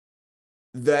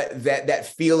that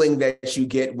feeling that you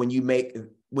get when you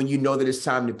know that it's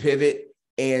time to pivot.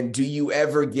 And do you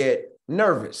ever get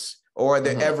nervous, or are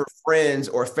there ever friends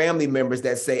or family members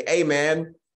that say, hey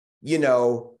man,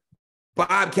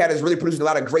 BobbCat is really producing a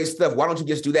lot of great stuff. Why don't you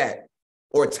just do that?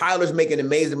 Or Tyler's making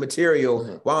amazing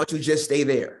material. Why don't you just stay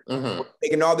there? We're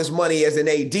making all this money as an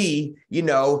AD,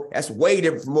 that's way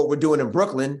different from what we're doing in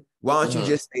Brooklyn. Why don't you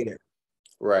just stay there?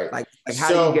 Right. Like how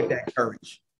do you get that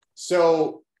courage?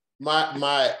 So my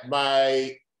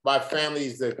family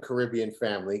is a Caribbean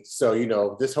family. So,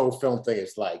 this whole film thing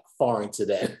is like foreign to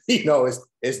them.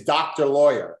 It's doctor,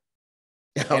 lawyer.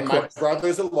 And my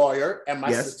brother's a lawyer and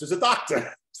my sister's a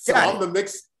doctor. So I'm the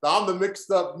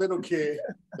mixed up middle kid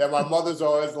that my mother's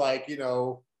always like,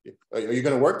 are you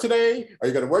going to work today? Are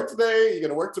you going to work today? Are you going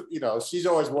to work? She's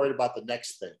always worried about the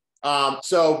next thing.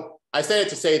 So I say it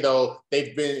to say, though,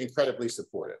 they've been incredibly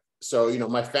supportive. So,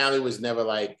 my family was never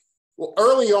like, well,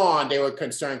 early on, they were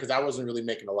concerned because I wasn't really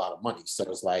making a lot of money. So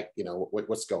it's like,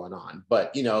 what's going on?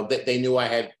 But, they knew I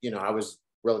had, I was a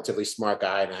relatively smart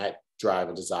guy and I had drive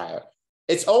and desire.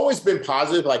 It's always been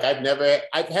positive. Like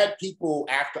I've had people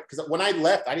after, because when I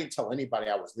left, I didn't tell anybody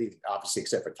I was leaving, obviously,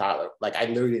 except for Tyler. Like I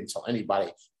literally didn't tell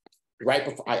anybody. Right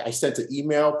before I sent an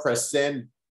email, press send,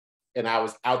 and I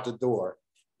was out the door,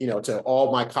 to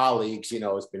all my colleagues,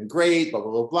 it's been great, blah,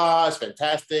 blah, blah, blah. It's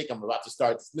fantastic. I'm about to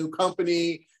start this new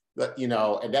company, but,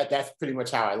 and that's pretty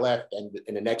much how I left. And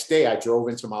the next day I drove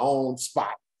into my own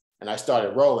spot and I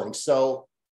started rolling. So,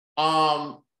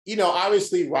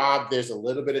 obviously, Rob, there's a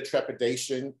little bit of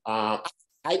trepidation. I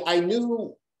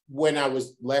knew when I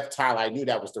was left Tyler, I knew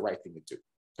that was the right thing to do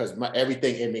because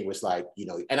everything in me was like,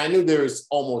 and I knew there was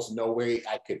almost no way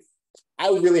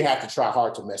I would really have to try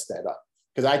hard to mess that up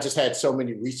because I just had so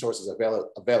many resources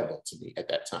available to me at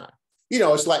that time.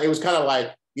 It's like, it was kind of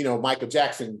like, Michael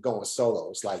Jackson going solo.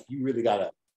 It's like, you really got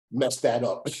to mess that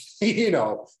up,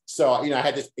 So, I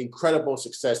had this incredible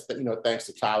success that, thanks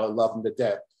to Tyler, love him to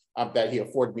death. That he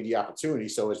afforded me the opportunity.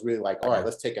 So it's really like, all right,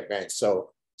 let's take advantage. So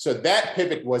So that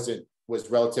pivot was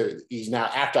relatively easy. Now,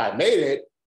 after I made it,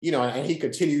 you know, and he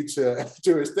continued to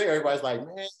do his thing, everybody's like,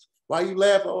 man, why you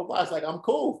laugh? I was like, I'm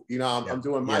cool. You know, I'm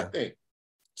doing my thing.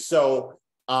 So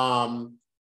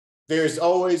there's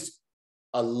always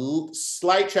a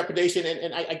slight trepidation.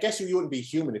 And I guess you wouldn't be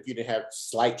human if you didn't have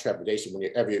slight trepidation when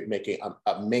you're making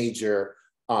a major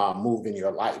move in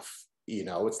your life. You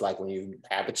know, it's like when you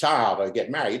have a child or get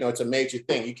married, you know, it's a major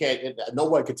thing. You can't, no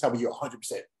one can tell me you're 100%.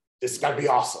 This is gonna be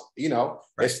awesome. You know,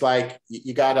 right. It's like,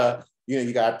 you gotta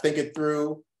think it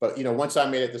through. But, you know, once I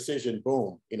made a decision,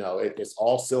 boom, you know, it's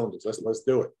all cylinders. Let's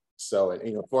do it. So,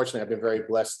 you know, fortunately, I've been very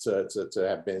blessed to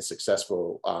have been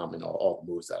successful in all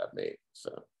the moves that I've made.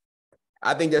 So.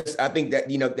 I think that,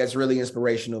 you know, that's really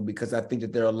inspirational, because I think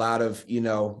that there are a lot of, you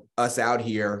know, us out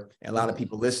here and a lot of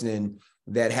people listening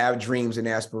that have dreams and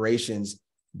aspirations.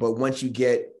 But once you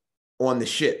get on the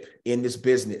ship in this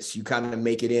business, you kind of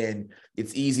make it in,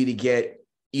 it's easy to get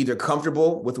either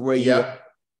comfortable with where you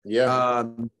are,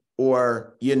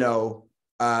 or, you know,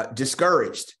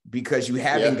 discouraged because you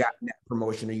haven't gotten that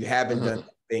promotion or you haven't done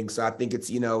things. So I think it's,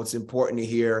 you know, it's important to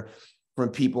hear from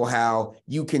people how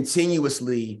you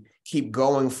continuously keep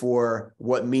going for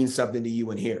what means something to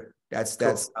you in here. That's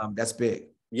big.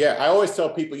 Yeah, I always tell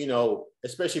people, you know,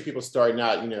 especially people starting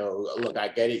out, you know, look, I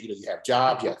get it. You know, you have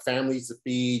jobs, you have families to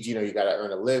feed, you know, you got to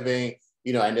earn a living,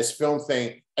 you know, and this film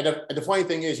thing. And the funny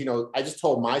thing is, you know, I just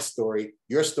told my story.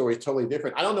 Your story is totally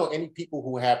different. I don't know any people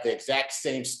who have the exact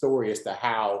same story as to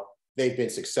how they've been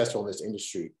successful in this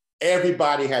industry.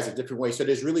 Everybody has a different way. So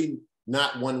there's really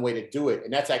not one way to do it.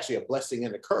 And that's actually a blessing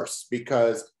and a curse,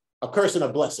 because a curse and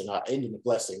a blessing, ending a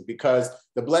blessing, because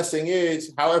the blessing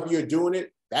is however you're doing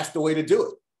it, that's the way to do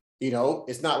it. You know,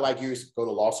 it's not like you go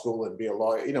to law school and be a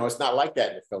lawyer. You know, it's not like that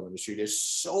in the film industry. There's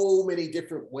so many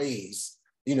different ways,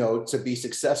 you know, to be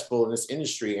successful in this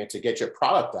industry and to get your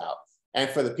product out. And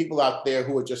for the people out there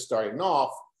who are just starting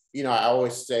off, you know, I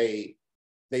always say,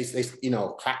 they you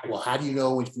know, how do you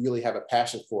know if you really have a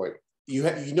passion for it? You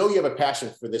know you have a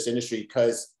passion for this industry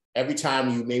because every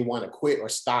time you may want to quit or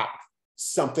stop,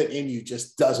 something in you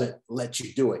just doesn't let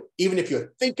you do it. Even if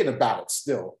you're thinking about it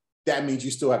still, that means you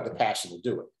still have the passion to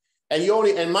do it.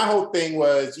 And my whole thing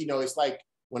was, you know, it's like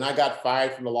when I got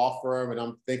fired from the law firm and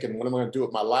I'm thinking, what am I going to do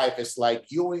with my life? It's like,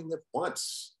 you only live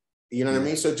once, you know what I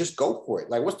mean? So just go for it.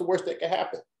 Like, what's the worst that could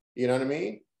happen? You know what I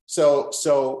mean?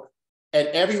 So, and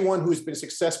everyone who's been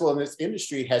successful in this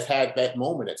industry has had that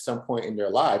moment at some point in their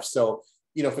lives. So,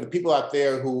 you know, for the people out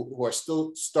there who are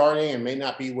still starting and may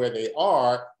not be where they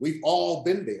are, we've all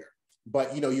been there.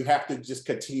 But, you know, you have to just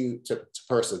continue to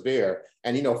persevere.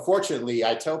 And, you know, fortunately,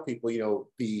 I tell people, you know,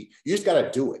 you just got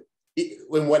to do it.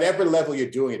 In whatever level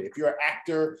you're doing it. If you're an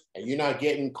actor and you're not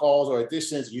getting calls or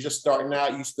auditions, you're just starting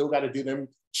out, you still got to do them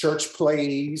church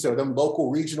plays or them local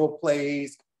regional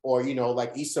plays, or, you know,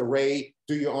 like Issa Rae,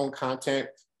 do your own content.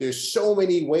 There's so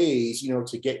many ways, you know,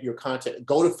 to get your content.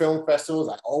 Go to film festivals.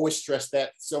 I always stress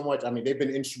that so much. I mean, they've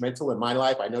been instrumental in my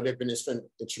life. I know they've been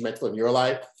instrumental in your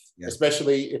life,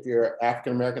 especially if you're an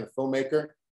African-American filmmaker.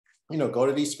 You know, go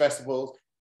to these festivals.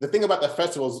 The thing about the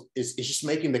festivals is just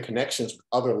making the connections with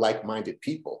other like-minded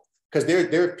people. Because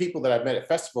there are people that I've met at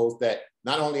festivals that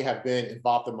not only have been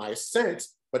involved in my ascent,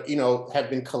 but, you know, have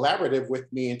been collaborative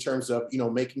with me in terms of, you know,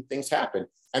 making things happen.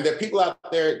 And there are people out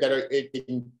there that are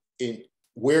in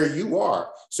where you are.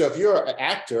 So if you're an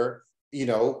actor, you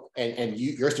know, and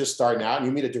you're just starting out, and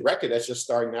you meet a director that's just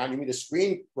starting out, and you meet a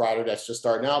screenwriter that's just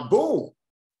starting out, boom.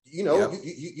 You know,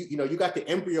 you know, you got the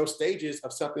embryo stages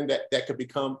of something that could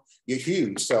become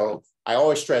huge. So I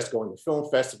always stress going to film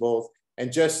festivals,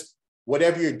 and just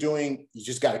whatever you're doing, you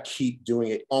just got to keep doing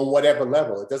it on whatever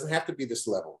level. It doesn't have to be this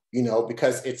level, you know,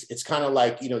 because it's kind of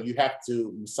like, you know, you have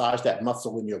to massage that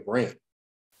muscle in your brain.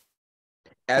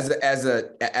 As a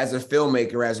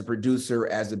filmmaker, as a producer,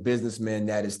 as a businessman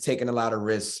that has taken a lot of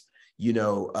risks, you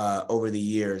know, over the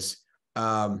years,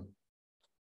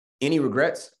 any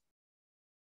regrets?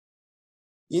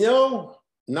 You know,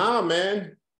 nah,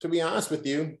 man, to be honest with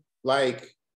you,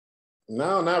 like,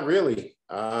 no, not really.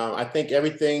 I think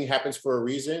everything happens for a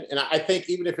reason. And I think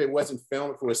even if it wasn't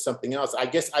film, if it was something else, I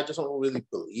guess I just don't really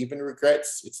believe in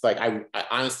regrets. It's like, I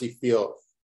honestly feel,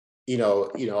 you know,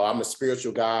 I'm a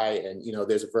spiritual guy, and, you know,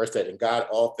 there's a verse that in God,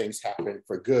 all things happen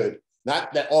for good.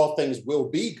 Not that all things will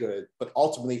be good, but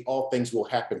ultimately all things will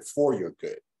happen for your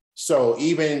good. So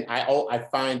even I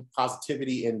find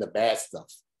positivity in the bad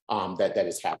stuff. That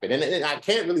has happened. And I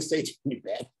can't really say too many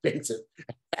bad things have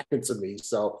happened to me.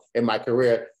 So in my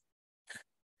career.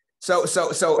 So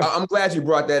I'm glad you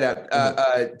brought that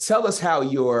up. Tell us how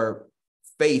your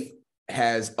faith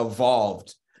has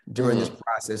evolved during this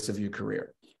process of your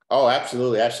career. Oh,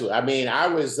 absolutely, absolutely. I mean, I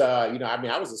was, I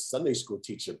was a Sunday school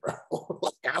teacher, bro.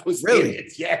 Like I was in Really?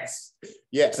 it. Yes,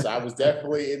 yes, I was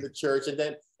definitely in the church. And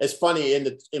then it's funny and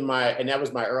that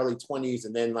was my early 20s.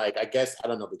 And then like I guess I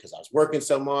don't know because I was working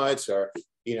so much, or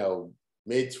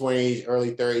mid 20s,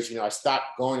 early 30s. I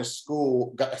stopped going to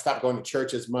school. I stopped going to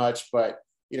church as much, but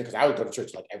because I would go to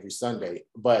church like every Sunday.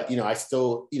 But I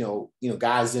still,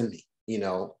 God's in me.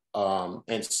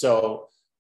 And so.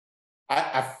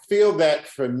 I feel that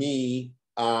for me,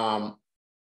 again,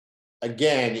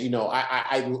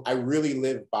 I really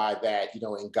live by that,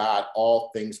 in God, all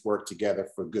things work together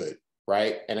for good,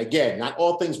 right? And again, not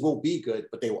all things will be good,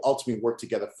 but they will ultimately work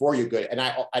together for your good.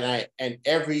 And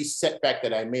every setback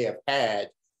that I may have had,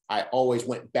 I always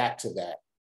went back to that.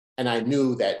 And I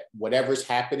knew that whatever's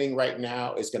happening right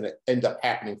now is going to end up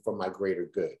happening for my greater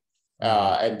good.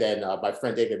 And then my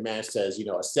friend David Mann says,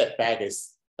 a setback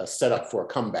is a setup for a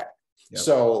comeback. Yep.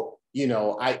 So,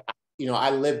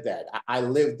 I live that. I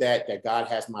live that God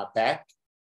has my back,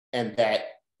 and that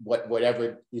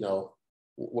whatever,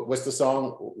 what's the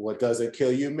song? What doesn't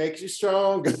kill you makes you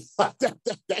strong.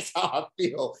 That's how I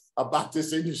feel about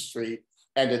this industry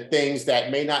and the things that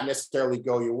may not necessarily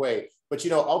go your way. But,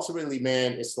 ultimately,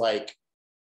 man, it's like,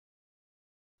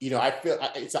 I feel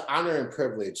it's an honor and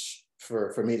privilege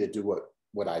for me to do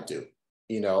what I do,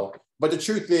 But the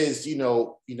truth is,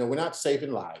 we're not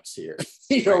saving lives here.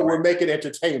 We're making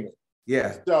entertainment.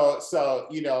 Yeah.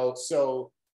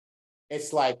 So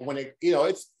it's like when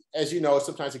it's, as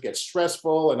sometimes it gets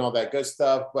stressful and all that good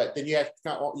stuff. But then you have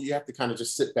to kind of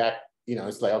just sit back.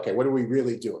 It's like, okay, what are we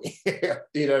really doing?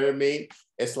 You know what I mean?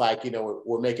 It's like,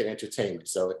 we're making entertainment.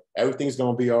 So everything's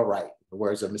going to be all right. The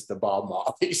words of Mr. Bob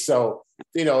Marley. So,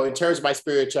 in terms of my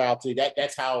spirituality,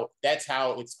 that's how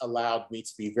it's allowed me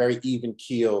to be very even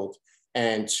keeled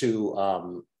and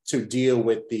to deal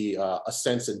with the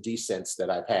ascents and descents that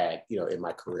I've had, in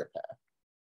my career path.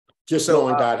 Just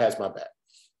knowing God has my back.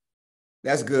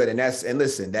 That's good. And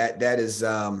listen, that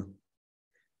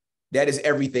is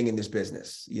everything in this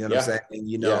business. You know what I'm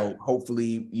saying? And,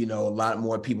 hopefully, a lot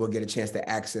more people get a chance to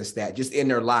access that just in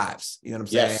their lives. You know what I'm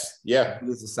saying? Yes. Yeah.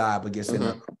 This aside, but gets in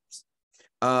their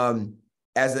lives.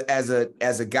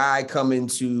 As a guy coming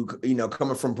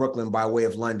from Brooklyn by way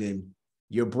of London,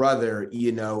 your brother,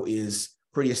 is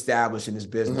pretty established in his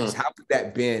business. How could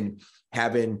that been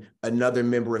having another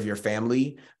member of your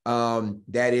family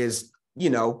that is,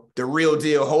 the real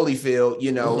deal Holyfield,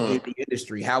 in the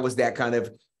industry? How was that kind of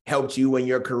helped you in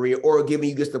your career, or giving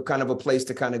you just a kind of a place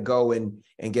to kind of go and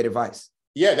get advice?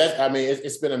 Yeah,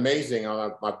 it's been amazing.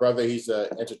 My brother, he's an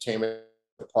entertainment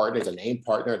partner, he's a named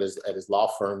partner at his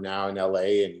law firm now in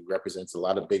LA, and he represents a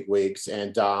lot of big wigs.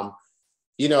 And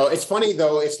it's funny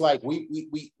though, it's like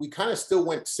we kind of still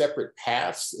went separate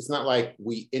paths. It's not like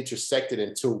we intersected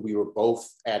until we were both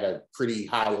at a pretty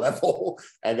high level.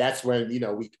 And that's when,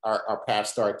 our paths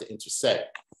started to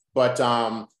intersect. But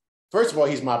first of all,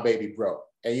 he's my baby bro.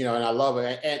 And, and I love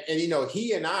it. And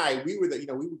he and I, we would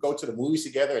go to the movies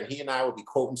together, and he and I would be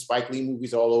quoting Spike Lee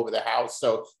movies all over the house.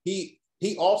 So he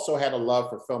also had a love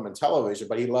for film and television,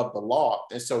 but he loved the law.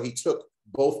 And so he took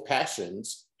both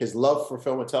passions, his love for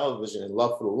film and television and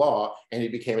love for the law, and he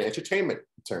became an entertainment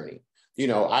attorney.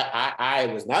 I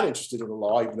was not interested in the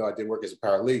law, even though I did work as a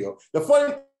paralegal. The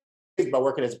funny thing about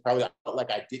working as a paralegal, I felt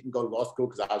like I didn't go to law school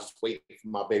because I was just waiting for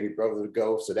my baby brother to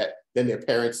go, so that then my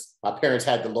parents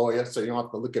had the lawyer, so you don't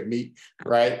have to look at me,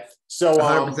 right? So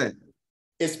 100%.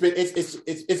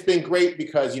 It's been great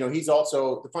because he's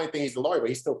also, the funny thing, he's a lawyer, but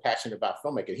he's still passionate about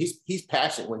filmmaking. He's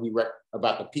passionate when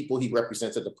about the people he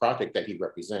represents at the project that he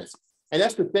represents. And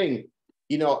that's the thing,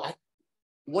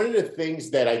 one of the things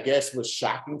that I guess was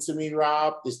shocking to me,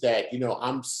 Rob, is that,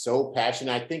 I'm so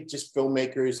passionate. I think just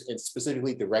filmmakers, and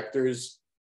specifically directors,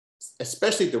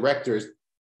 especially directors,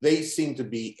 they seem to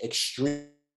be extremely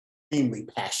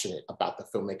passionate about the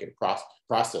filmmaking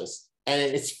process. And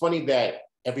it's funny that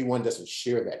everyone doesn't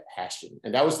share that passion.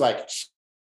 And that was like,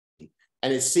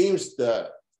 and it seems the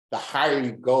higher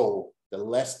you go, the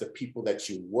less the people that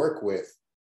you work with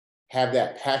have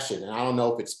that passion. And I don't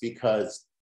know if it's because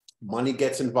money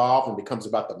gets involved and becomes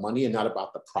about the money and not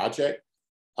about the project.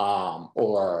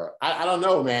 Or I don't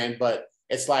know, man, but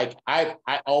it's like, I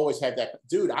always had that,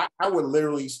 dude, I would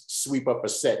literally sweep up a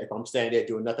set if I'm standing there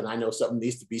doing nothing. I know something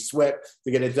needs to be swept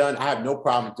to get it done. I have no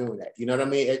problem doing that. You know what I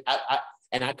mean?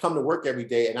 And I come to work every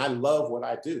day and I love what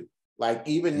I do. Like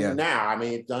even now,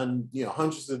 I've done,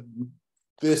 hundreds of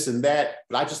this and that,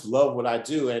 but I just love what I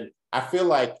do. And I feel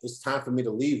like it's time for me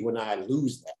to leave when I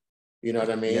lose that. You know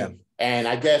what I mean? Yeah. And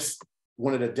I guess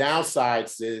one of the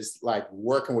downsides is like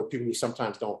working with people who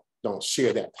sometimes don't don't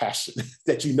share that passion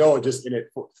that are just in it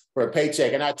for a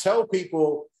paycheck. And I tell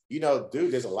people, dude,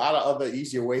 there's a lot of other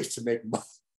easier ways to make money,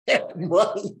 than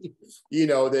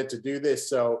to do this.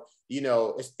 So,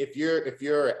 if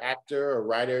you're an actor, a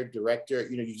writer, director,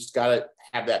 you just gotta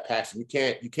have that passion.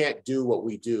 You can't do what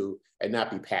we do and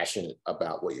not be passionate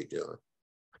about what you're doing.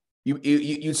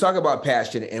 You talk about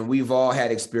passion, and we've all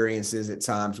had experiences at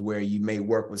times where you may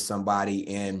work with somebody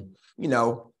and,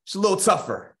 it's a little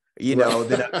tougher, than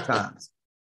other times.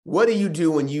 What do you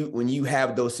do when you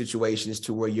have those situations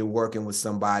to where you're working with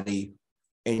somebody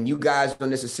and you guys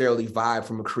don't necessarily vibe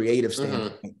from a creative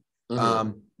standpoint,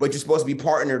 but you're supposed to be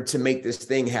partnered to make this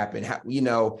thing happen? Have you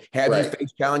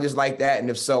faced challenges like that?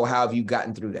 And if so, how have you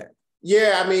gotten through that?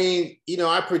 Yeah, I mean,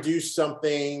 I produced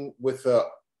something with a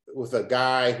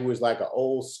guy who was like an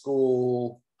old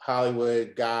school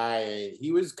Hollywood guy, and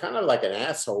he was kind of like an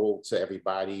asshole to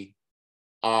everybody.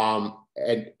 I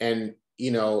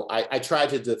tried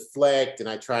to deflect, and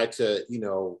I tried to,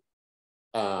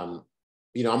 I'm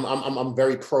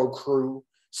very pro crew.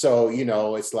 So,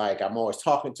 it's like, I'm always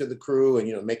talking to the crew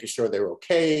and, making sure they're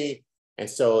okay. And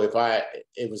so it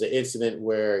was an incident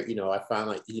where, I found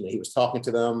like, he was talking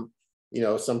to them,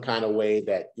 some kind of way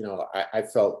that, I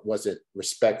felt wasn't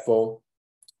respectful.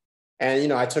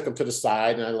 And, I took him to the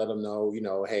side and I let him know,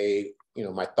 hey,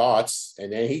 my thoughts.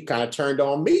 And then he kind of turned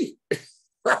on me.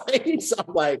 Right. So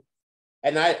I'm like,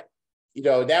 and that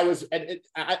was, and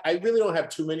I really don't have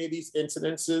too many of these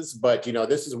incidences, but,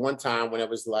 this is one time when it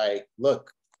was like,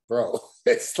 look, bro,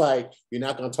 it's like, you're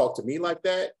not going to talk to me like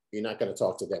that. You're not going to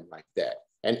talk to them like that.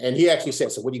 And he actually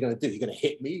said, so what are you going to do? You're going to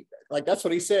hit me? Like, that's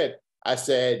what he said. I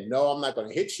said, no, I'm not going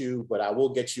to hit you, but I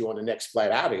will get you on the next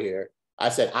flight out of here. I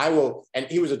said, I will. And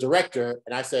he was a director.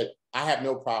 And I said, I have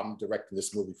no problem directing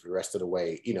this movie for the rest of the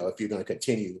way, if you're going to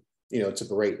continue, to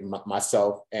berate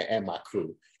myself and my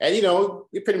crew. And, you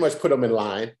pretty much put them in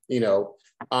line,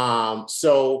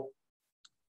 So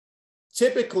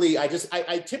typically, I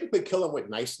typically kill them with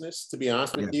niceness, to be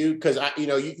honest with you, because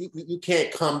you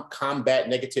can't combat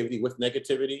negativity with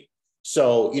negativity.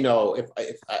 So,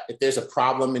 if there's a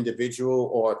problem individual,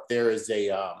 or if there is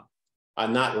a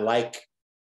not like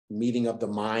meeting of the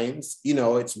minds,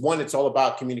 it's all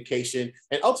about communication.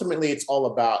 And ultimately it's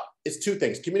two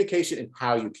things: communication and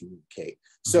how you communicate.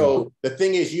 So the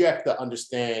thing is, you have to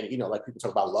understand, like people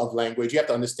talk about love language, you have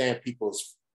to understand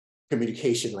people's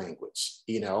communication language,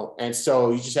 and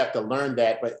so you just have to learn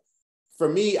that. But for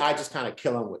me, I just kind of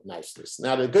kill them with niceness.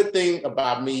 Now, the good thing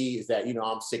about me is that,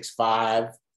 I'm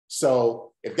 6'5".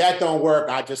 So if that don't work,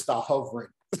 I just start hovering.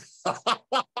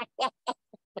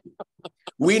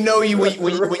 We know you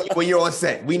when you're on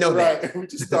set. We know that. We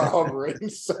just start hovering.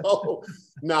 So,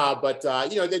 but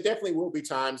there definitely will be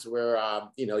times where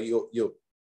you'll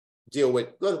deal with,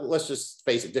 let's just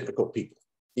face it, difficult people.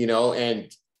 And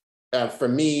for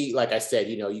me, like I said,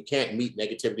 you can't meet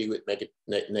negativity with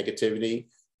negativity.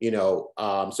 So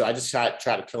I just try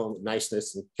to kill them with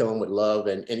niceness and kill them with love,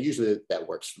 and usually that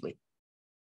works for me.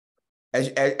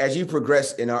 As you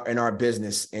progress in our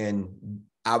business and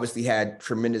obviously had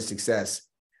tremendous success,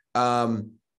 talk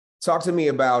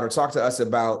to us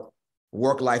about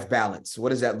work-life balance.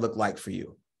 What does that look like for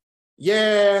you?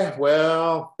 Yeah,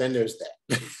 well, then there's that.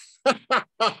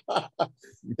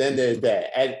 Then there's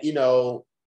that. And,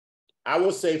 I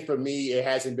will say for me, it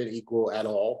hasn't been equal at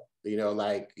all.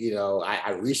 I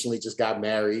recently just got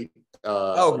married.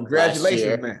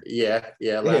 Congratulations, man.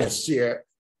 Yeah, last year.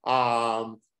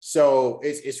 So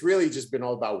it's really just been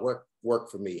all about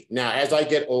work for me. Now, as I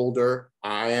get older,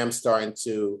 I am starting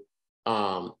to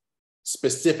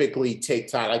specifically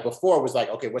take time. Like before, it was like,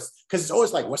 okay, because it's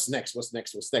always like, what's next?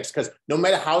 Because no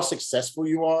matter how successful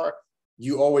you are,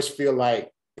 you always feel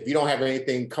like if you don't have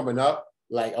anything coming up,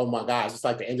 like, oh my gosh, it's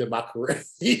like the end of my career.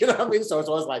 You know what I mean? So it's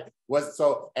always like,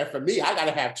 and for me, I got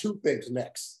to have two things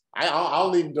next. I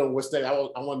don't even know what's next. I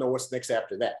want to know what's next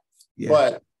after that. Yeah.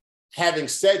 But having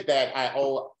said that,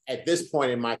 at this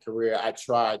point in my career, I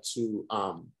try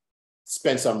to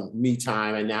spend some me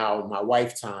time and now my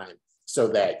wife time, so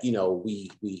that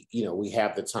we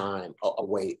have the time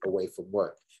away from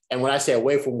work. And when I say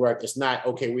away from work, it's not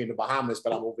okay, we're in the Bahamas,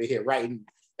 but I'm over here writing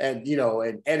and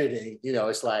and editing.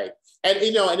 It's like, and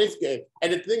it's good.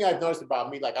 And the thing I've noticed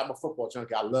about me, like, I'm a football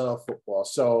junkie. I love football.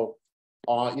 So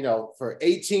for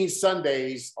 18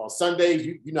 Sundays, on Sundays,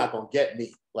 you're not gonna get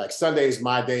me. Like, Sunday is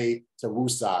my day to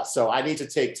woosah. So I need to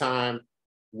take time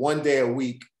one day a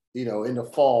week, in the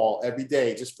fall, every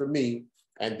day, just for me.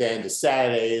 And then the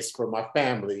Saturday is for my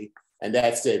family, and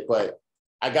that's it. But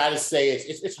I gotta say,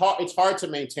 it's hard to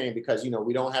maintain because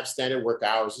we don't have standard work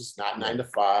hours. It's not 9 to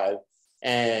 5,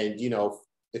 and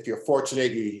if you're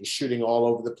fortunate, you're shooting all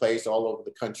over the place, all over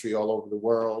the country, all over the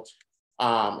world.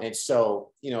 And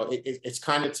so, it's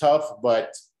kind of tough,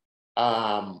 but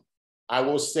I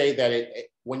will say that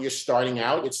when you're starting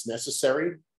out, it's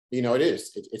necessary. It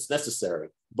is. It's necessary.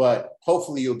 But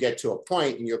hopefully you'll get to a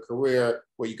point in your career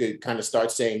where you could kind of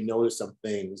start saying no to some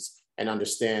things and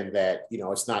understand that,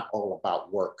 it's not all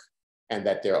about work and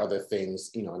that there are other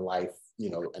things, in life,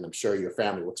 and I'm sure your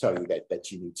family will tell you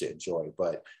that you need to enjoy.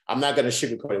 But I'm not going to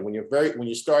sugarcoat it. When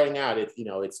you're starting out,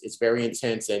 it's very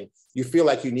intense and you feel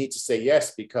like you need to say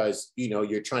yes because,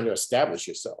 you're trying to establish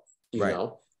yourself, you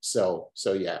know? So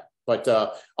yeah. But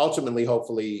ultimately,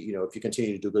 hopefully, if you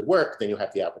continue to do good work, then you'll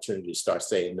have the opportunity to start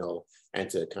saying no and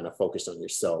to kind of focus on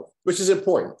yourself, which is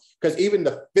important because even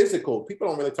the physical, people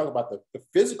don't really talk about the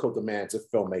physical demands of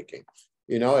filmmaking.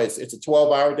 It's a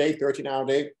 12-hour day, 13-hour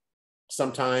day.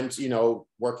 Sometimes,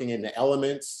 working in the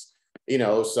elements,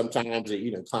 sometimes,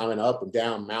 climbing up and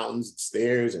down mountains and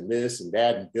stairs and this and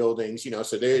that and buildings,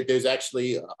 so there's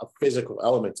actually a physical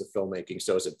element to filmmaking.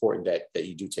 So it's important that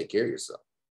you do take care of yourself.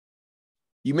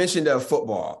 You mentioned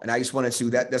football, and I just wanted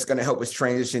to, that's going to help us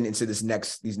transition into these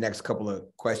next couple of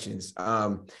questions.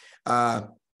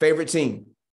 Favorite team?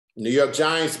 New York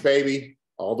Giants, baby,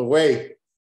 all the way.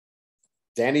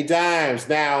 Danny Dimes.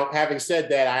 Now, having said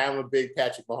that, I am a big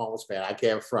Patrick Mahomes fan. I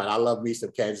can't front. I love me some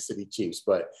Kansas City Chiefs,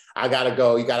 but I got to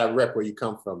go. You got to rep where you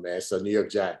come from, man. So New York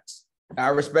Giants. I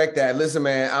respect that. Listen,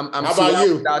 man, I'm How about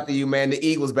you? Out to you, man. The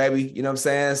Eagles, baby. You know what I'm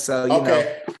saying? So,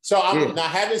 okay. So now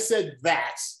having said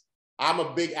that, I'm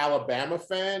a big Alabama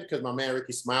fan because my man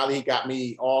Ricky Smiley, he got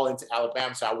me all into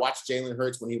Alabama. So I watched Jalen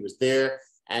Hurts when he was there,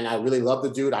 and I really loved the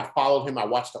dude. I followed him. I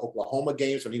watched the Oklahoma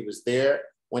games when he was there.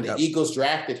 When the Eagles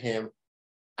drafted him,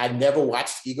 I never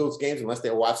watched Eagles games unless they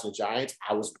were watching the Giants.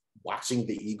 I was watching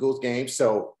the Eagles games.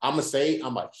 So I'm going to say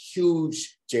I'm a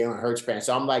huge Jalen Hurts fan.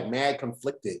 So I'm like mad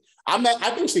conflicted. I can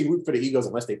actually root for the Eagles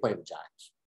unless they play the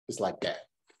Giants. It's like that.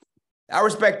 I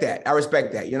respect that.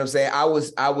 You know what I'm saying? I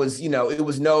was, it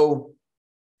was no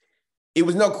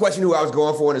question who I was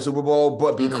going for in the Super Bowl,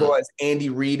 but because Andy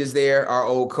Reid is there, our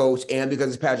old coach, and because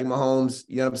it's Patrick Mahomes,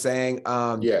 you know what I'm saying?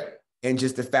 And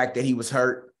just the fact that he was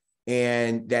hurt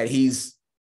and that he's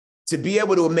to be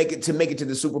able to make it to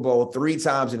the Super Bowl 3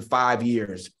 times in 5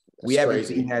 years. We haven't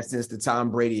seen that since the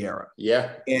Tom Brady era.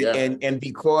 And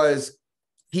because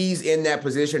he's in that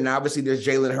position, and obviously there's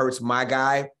Jalen Hurts, my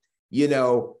guy,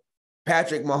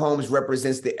 Patrick Mahomes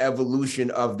represents the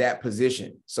evolution of that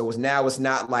position. So it's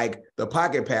not like the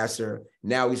pocket passer.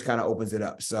 Now he's kind of opens it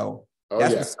up. So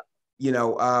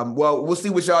well, we'll see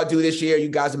what y'all do this year. You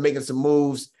guys are making some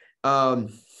moves.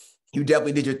 You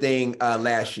definitely did your thing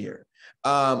last year.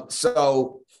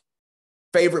 So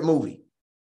favorite movie?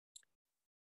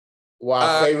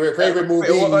 Wow, favorite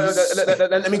movie.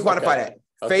 Let me quantify that.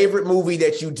 Okay. Favorite movie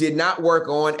that you did not work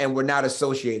on and were not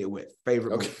associated with.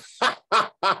 Favorite movie.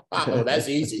 Oh, that's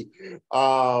easy.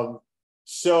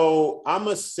 So I'm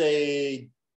gonna say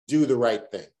Do the Right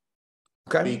Thing.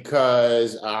 Okay.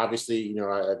 Because obviously,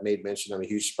 I've made mention I'm a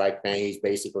huge Spike fan. He's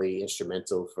basically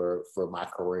instrumental for my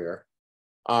career.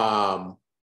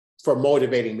 For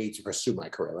motivating me to pursue my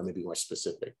career. Let me be more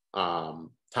specific.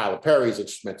 Tyler Perry is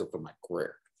instrumental for my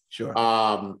career. Sure.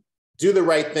 Do the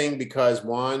Right Thing because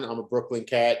one, I'm a Brooklyn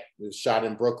cat. It was shot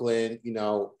in Brooklyn.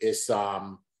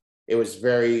 It was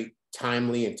very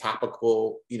timely and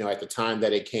topical, at the time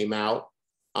that it came out.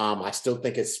 I still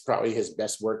think it's probably his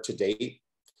best work to date.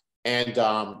 And,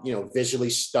 visually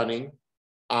stunning.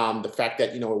 The fact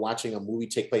that, we're watching a movie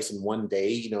take place in one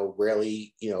day,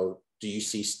 rarely, do you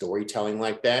see storytelling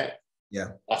like that?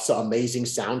 Yeah. Also amazing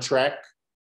soundtrack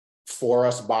for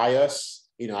us, by us.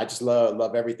 I just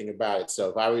love everything about it.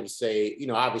 So if I were to say,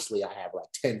 obviously I have like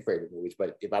 10 favorite movies,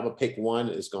 but if I'm gonna pick one,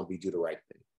 it's gonna be Do the Right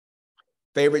Thing.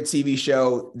 Favorite TV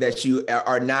show that you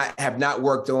have not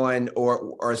worked on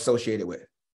or associated with?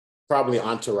 Probably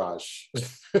Entourage.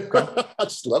 I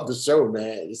just love the show,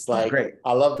 man. It's like, great.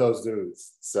 I love those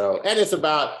dudes. So, and it's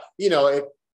about,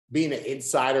 being an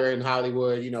insider in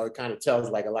Hollywood, it kind of tells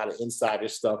like a lot of insider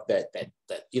stuff that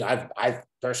I've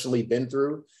personally been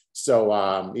through. So,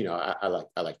 I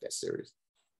like that series.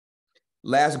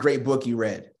 Last great book you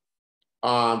read?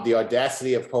 The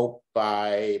Audacity of Hope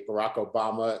by Barack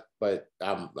Obama, but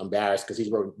I'm embarrassed because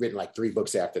he's written like 3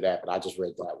 books after that, but I just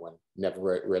read that one.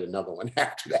 Never read another one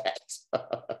after that.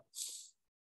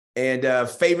 And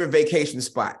favorite vacation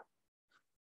spot?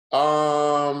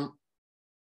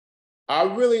 I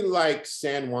really like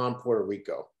San Juan, Puerto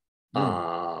Rico.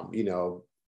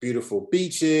 Beautiful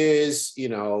beaches,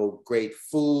 great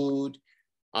food,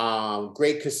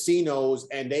 great casinos.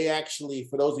 And they actually,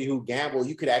 for those of you who gamble,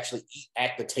 you could actually eat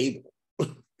at the table.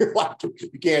 Like,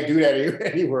 you can't do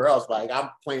that anywhere else. Like, I'm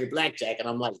playing blackjack and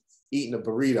I'm like eating a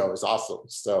burrito. It's awesome.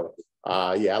 So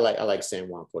yeah, I like San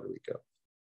Juan, Puerto Rico.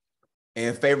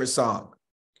 And favorite song?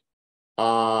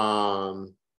 Let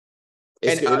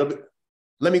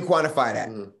me quantify that.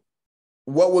 Mm-hmm.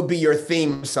 What would be your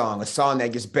theme song? A song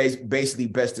that just basically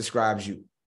best describes you.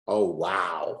 Oh,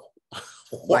 wow.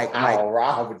 Like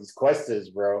Rob, with these questions,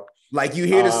 bro. Like you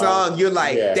hear the song, you're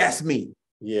like, yeah. That's me.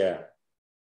 Yeah.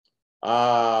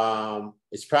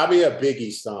 It's probably a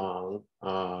Biggie song.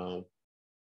 I'll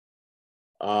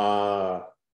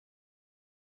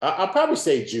probably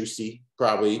say Juicy.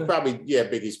 Probably, yeah,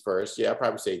 Biggie's first. Yeah, I'll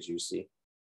probably say Juicy.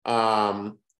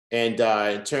 And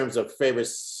in terms of favorite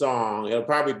song, it'll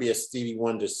probably be a Stevie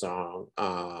Wonder song.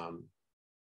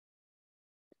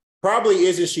 Probably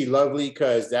Isn't She Lovely,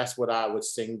 because that's what I would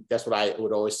sing. That's what I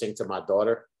would always sing to my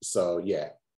daughter. So yeah,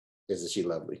 Isn't She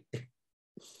Lovely?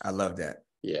 I love that.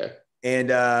 Yeah. And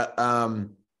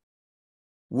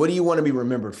what do you want to be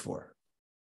remembered for?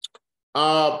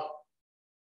 I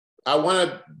want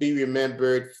to be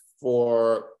remembered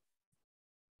for,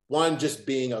 one, just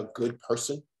being a good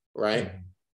person, right?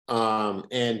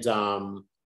 And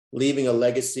leaving a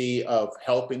legacy of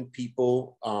helping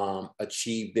people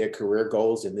achieve their career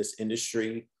goals in this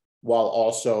industry, while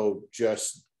also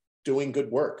just doing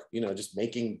good work, just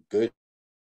making good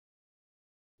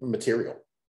material.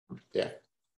 Yeah.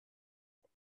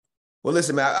 Well,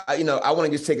 listen, man, I want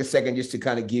to just take a second just to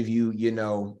kind of give you,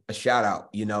 a shout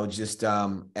out, just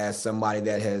as somebody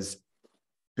that has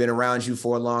been around you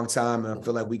for a long time. And I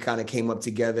feel like we kind of came up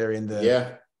together in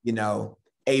the,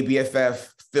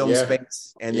 ABFF film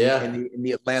space and in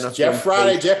the Atlanta. Jeff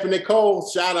Friday, space. Jeff and Nicole,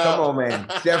 shout out. Come on, man.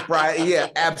 Jeff Friday. Yeah,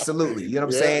 absolutely. You know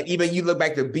what I'm saying? Even you look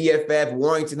back to BFF,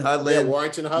 Warrington Hudlin,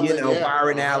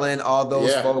 Byron Allen, all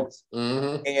those folks.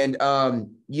 And,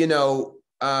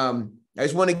 I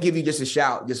just want to give you just a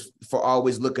shout just for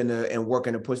always looking to and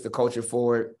working to push the culture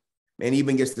forward, and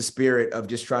even just the spirit of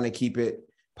just trying to keep it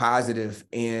positive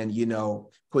and,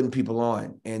 putting people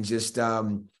on. And just,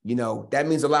 that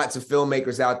means a lot to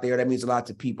filmmakers out there. That means a lot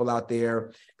to people out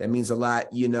there. That means a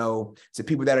lot, to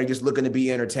people that are just looking to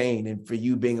be entertained, and for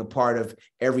you being a part of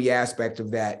every aspect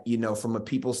of that, from a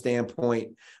people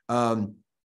standpoint, a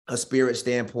spirit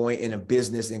standpoint, and a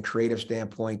business and creative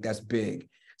standpoint. That's big.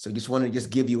 So just want to just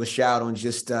give you a shout on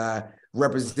just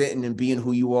representing and being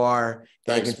who you are.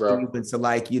 Thanks, bro.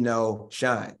 To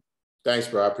shine. Thanks,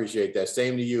 bro. I appreciate that.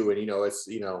 Same to you. And, it's,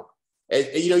 you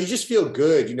just feel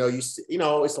good.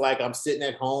 It's like I'm sitting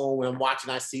at home and I'm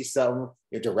watching, I see something,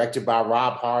 directed by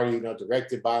Rob Hardy,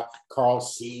 directed by Carl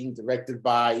Seaton, directed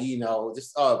by,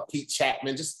 just Pete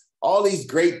Chapman, just all these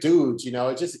great dudes,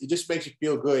 it just makes you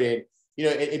feel good. And,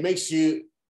 it makes you,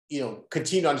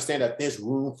 continue to understand that there's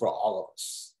room for all of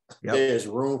us. Yep. There's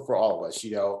room for all of us,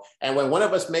 and when one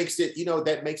of us makes it,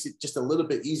 that makes it just a little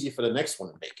bit easier for the next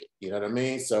one to make it. You know what I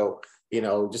mean? So,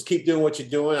 just keep doing what you're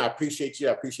doing. I appreciate you.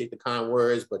 I appreciate the kind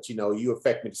words, but you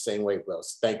affect me the same way, bro.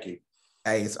 So thank you.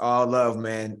 Hey, it's all love,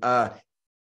 man.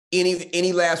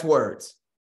 Any last words?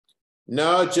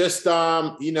 No, just,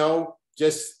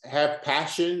 just have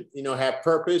passion, have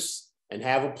purpose, and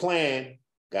have a plan.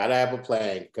 Gotta have a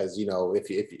plan, because,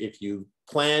 if you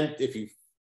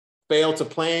fail to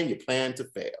plan, you plan to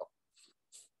fail.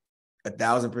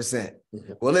 1,000%.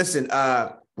 Well, listen,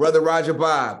 Brother Roger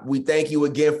Bobb, we thank you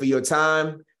again for your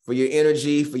time, for your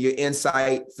energy, for your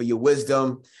insight, for your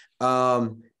wisdom.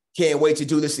 Can't wait to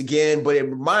do this again. But it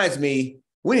reminds me,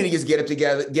 we need to just get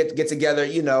together,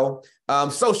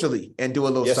 socially and do a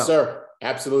little something. Yes, sir.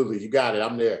 Absolutely. You got it.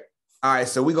 I'm there. All right.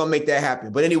 So we're going to make that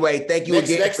happen. But anyway, thank you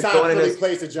again. Next time Philly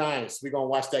plays the Giants, we're going to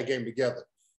watch that game together.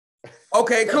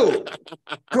 Okay, cool.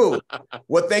 Cool.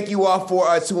 Well, thank you all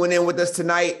for tuning in with us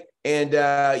tonight. And,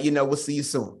 we'll see you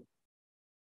soon.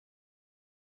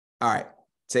 All right.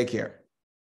 Take care.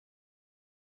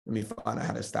 Let me find out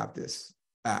how to stop this.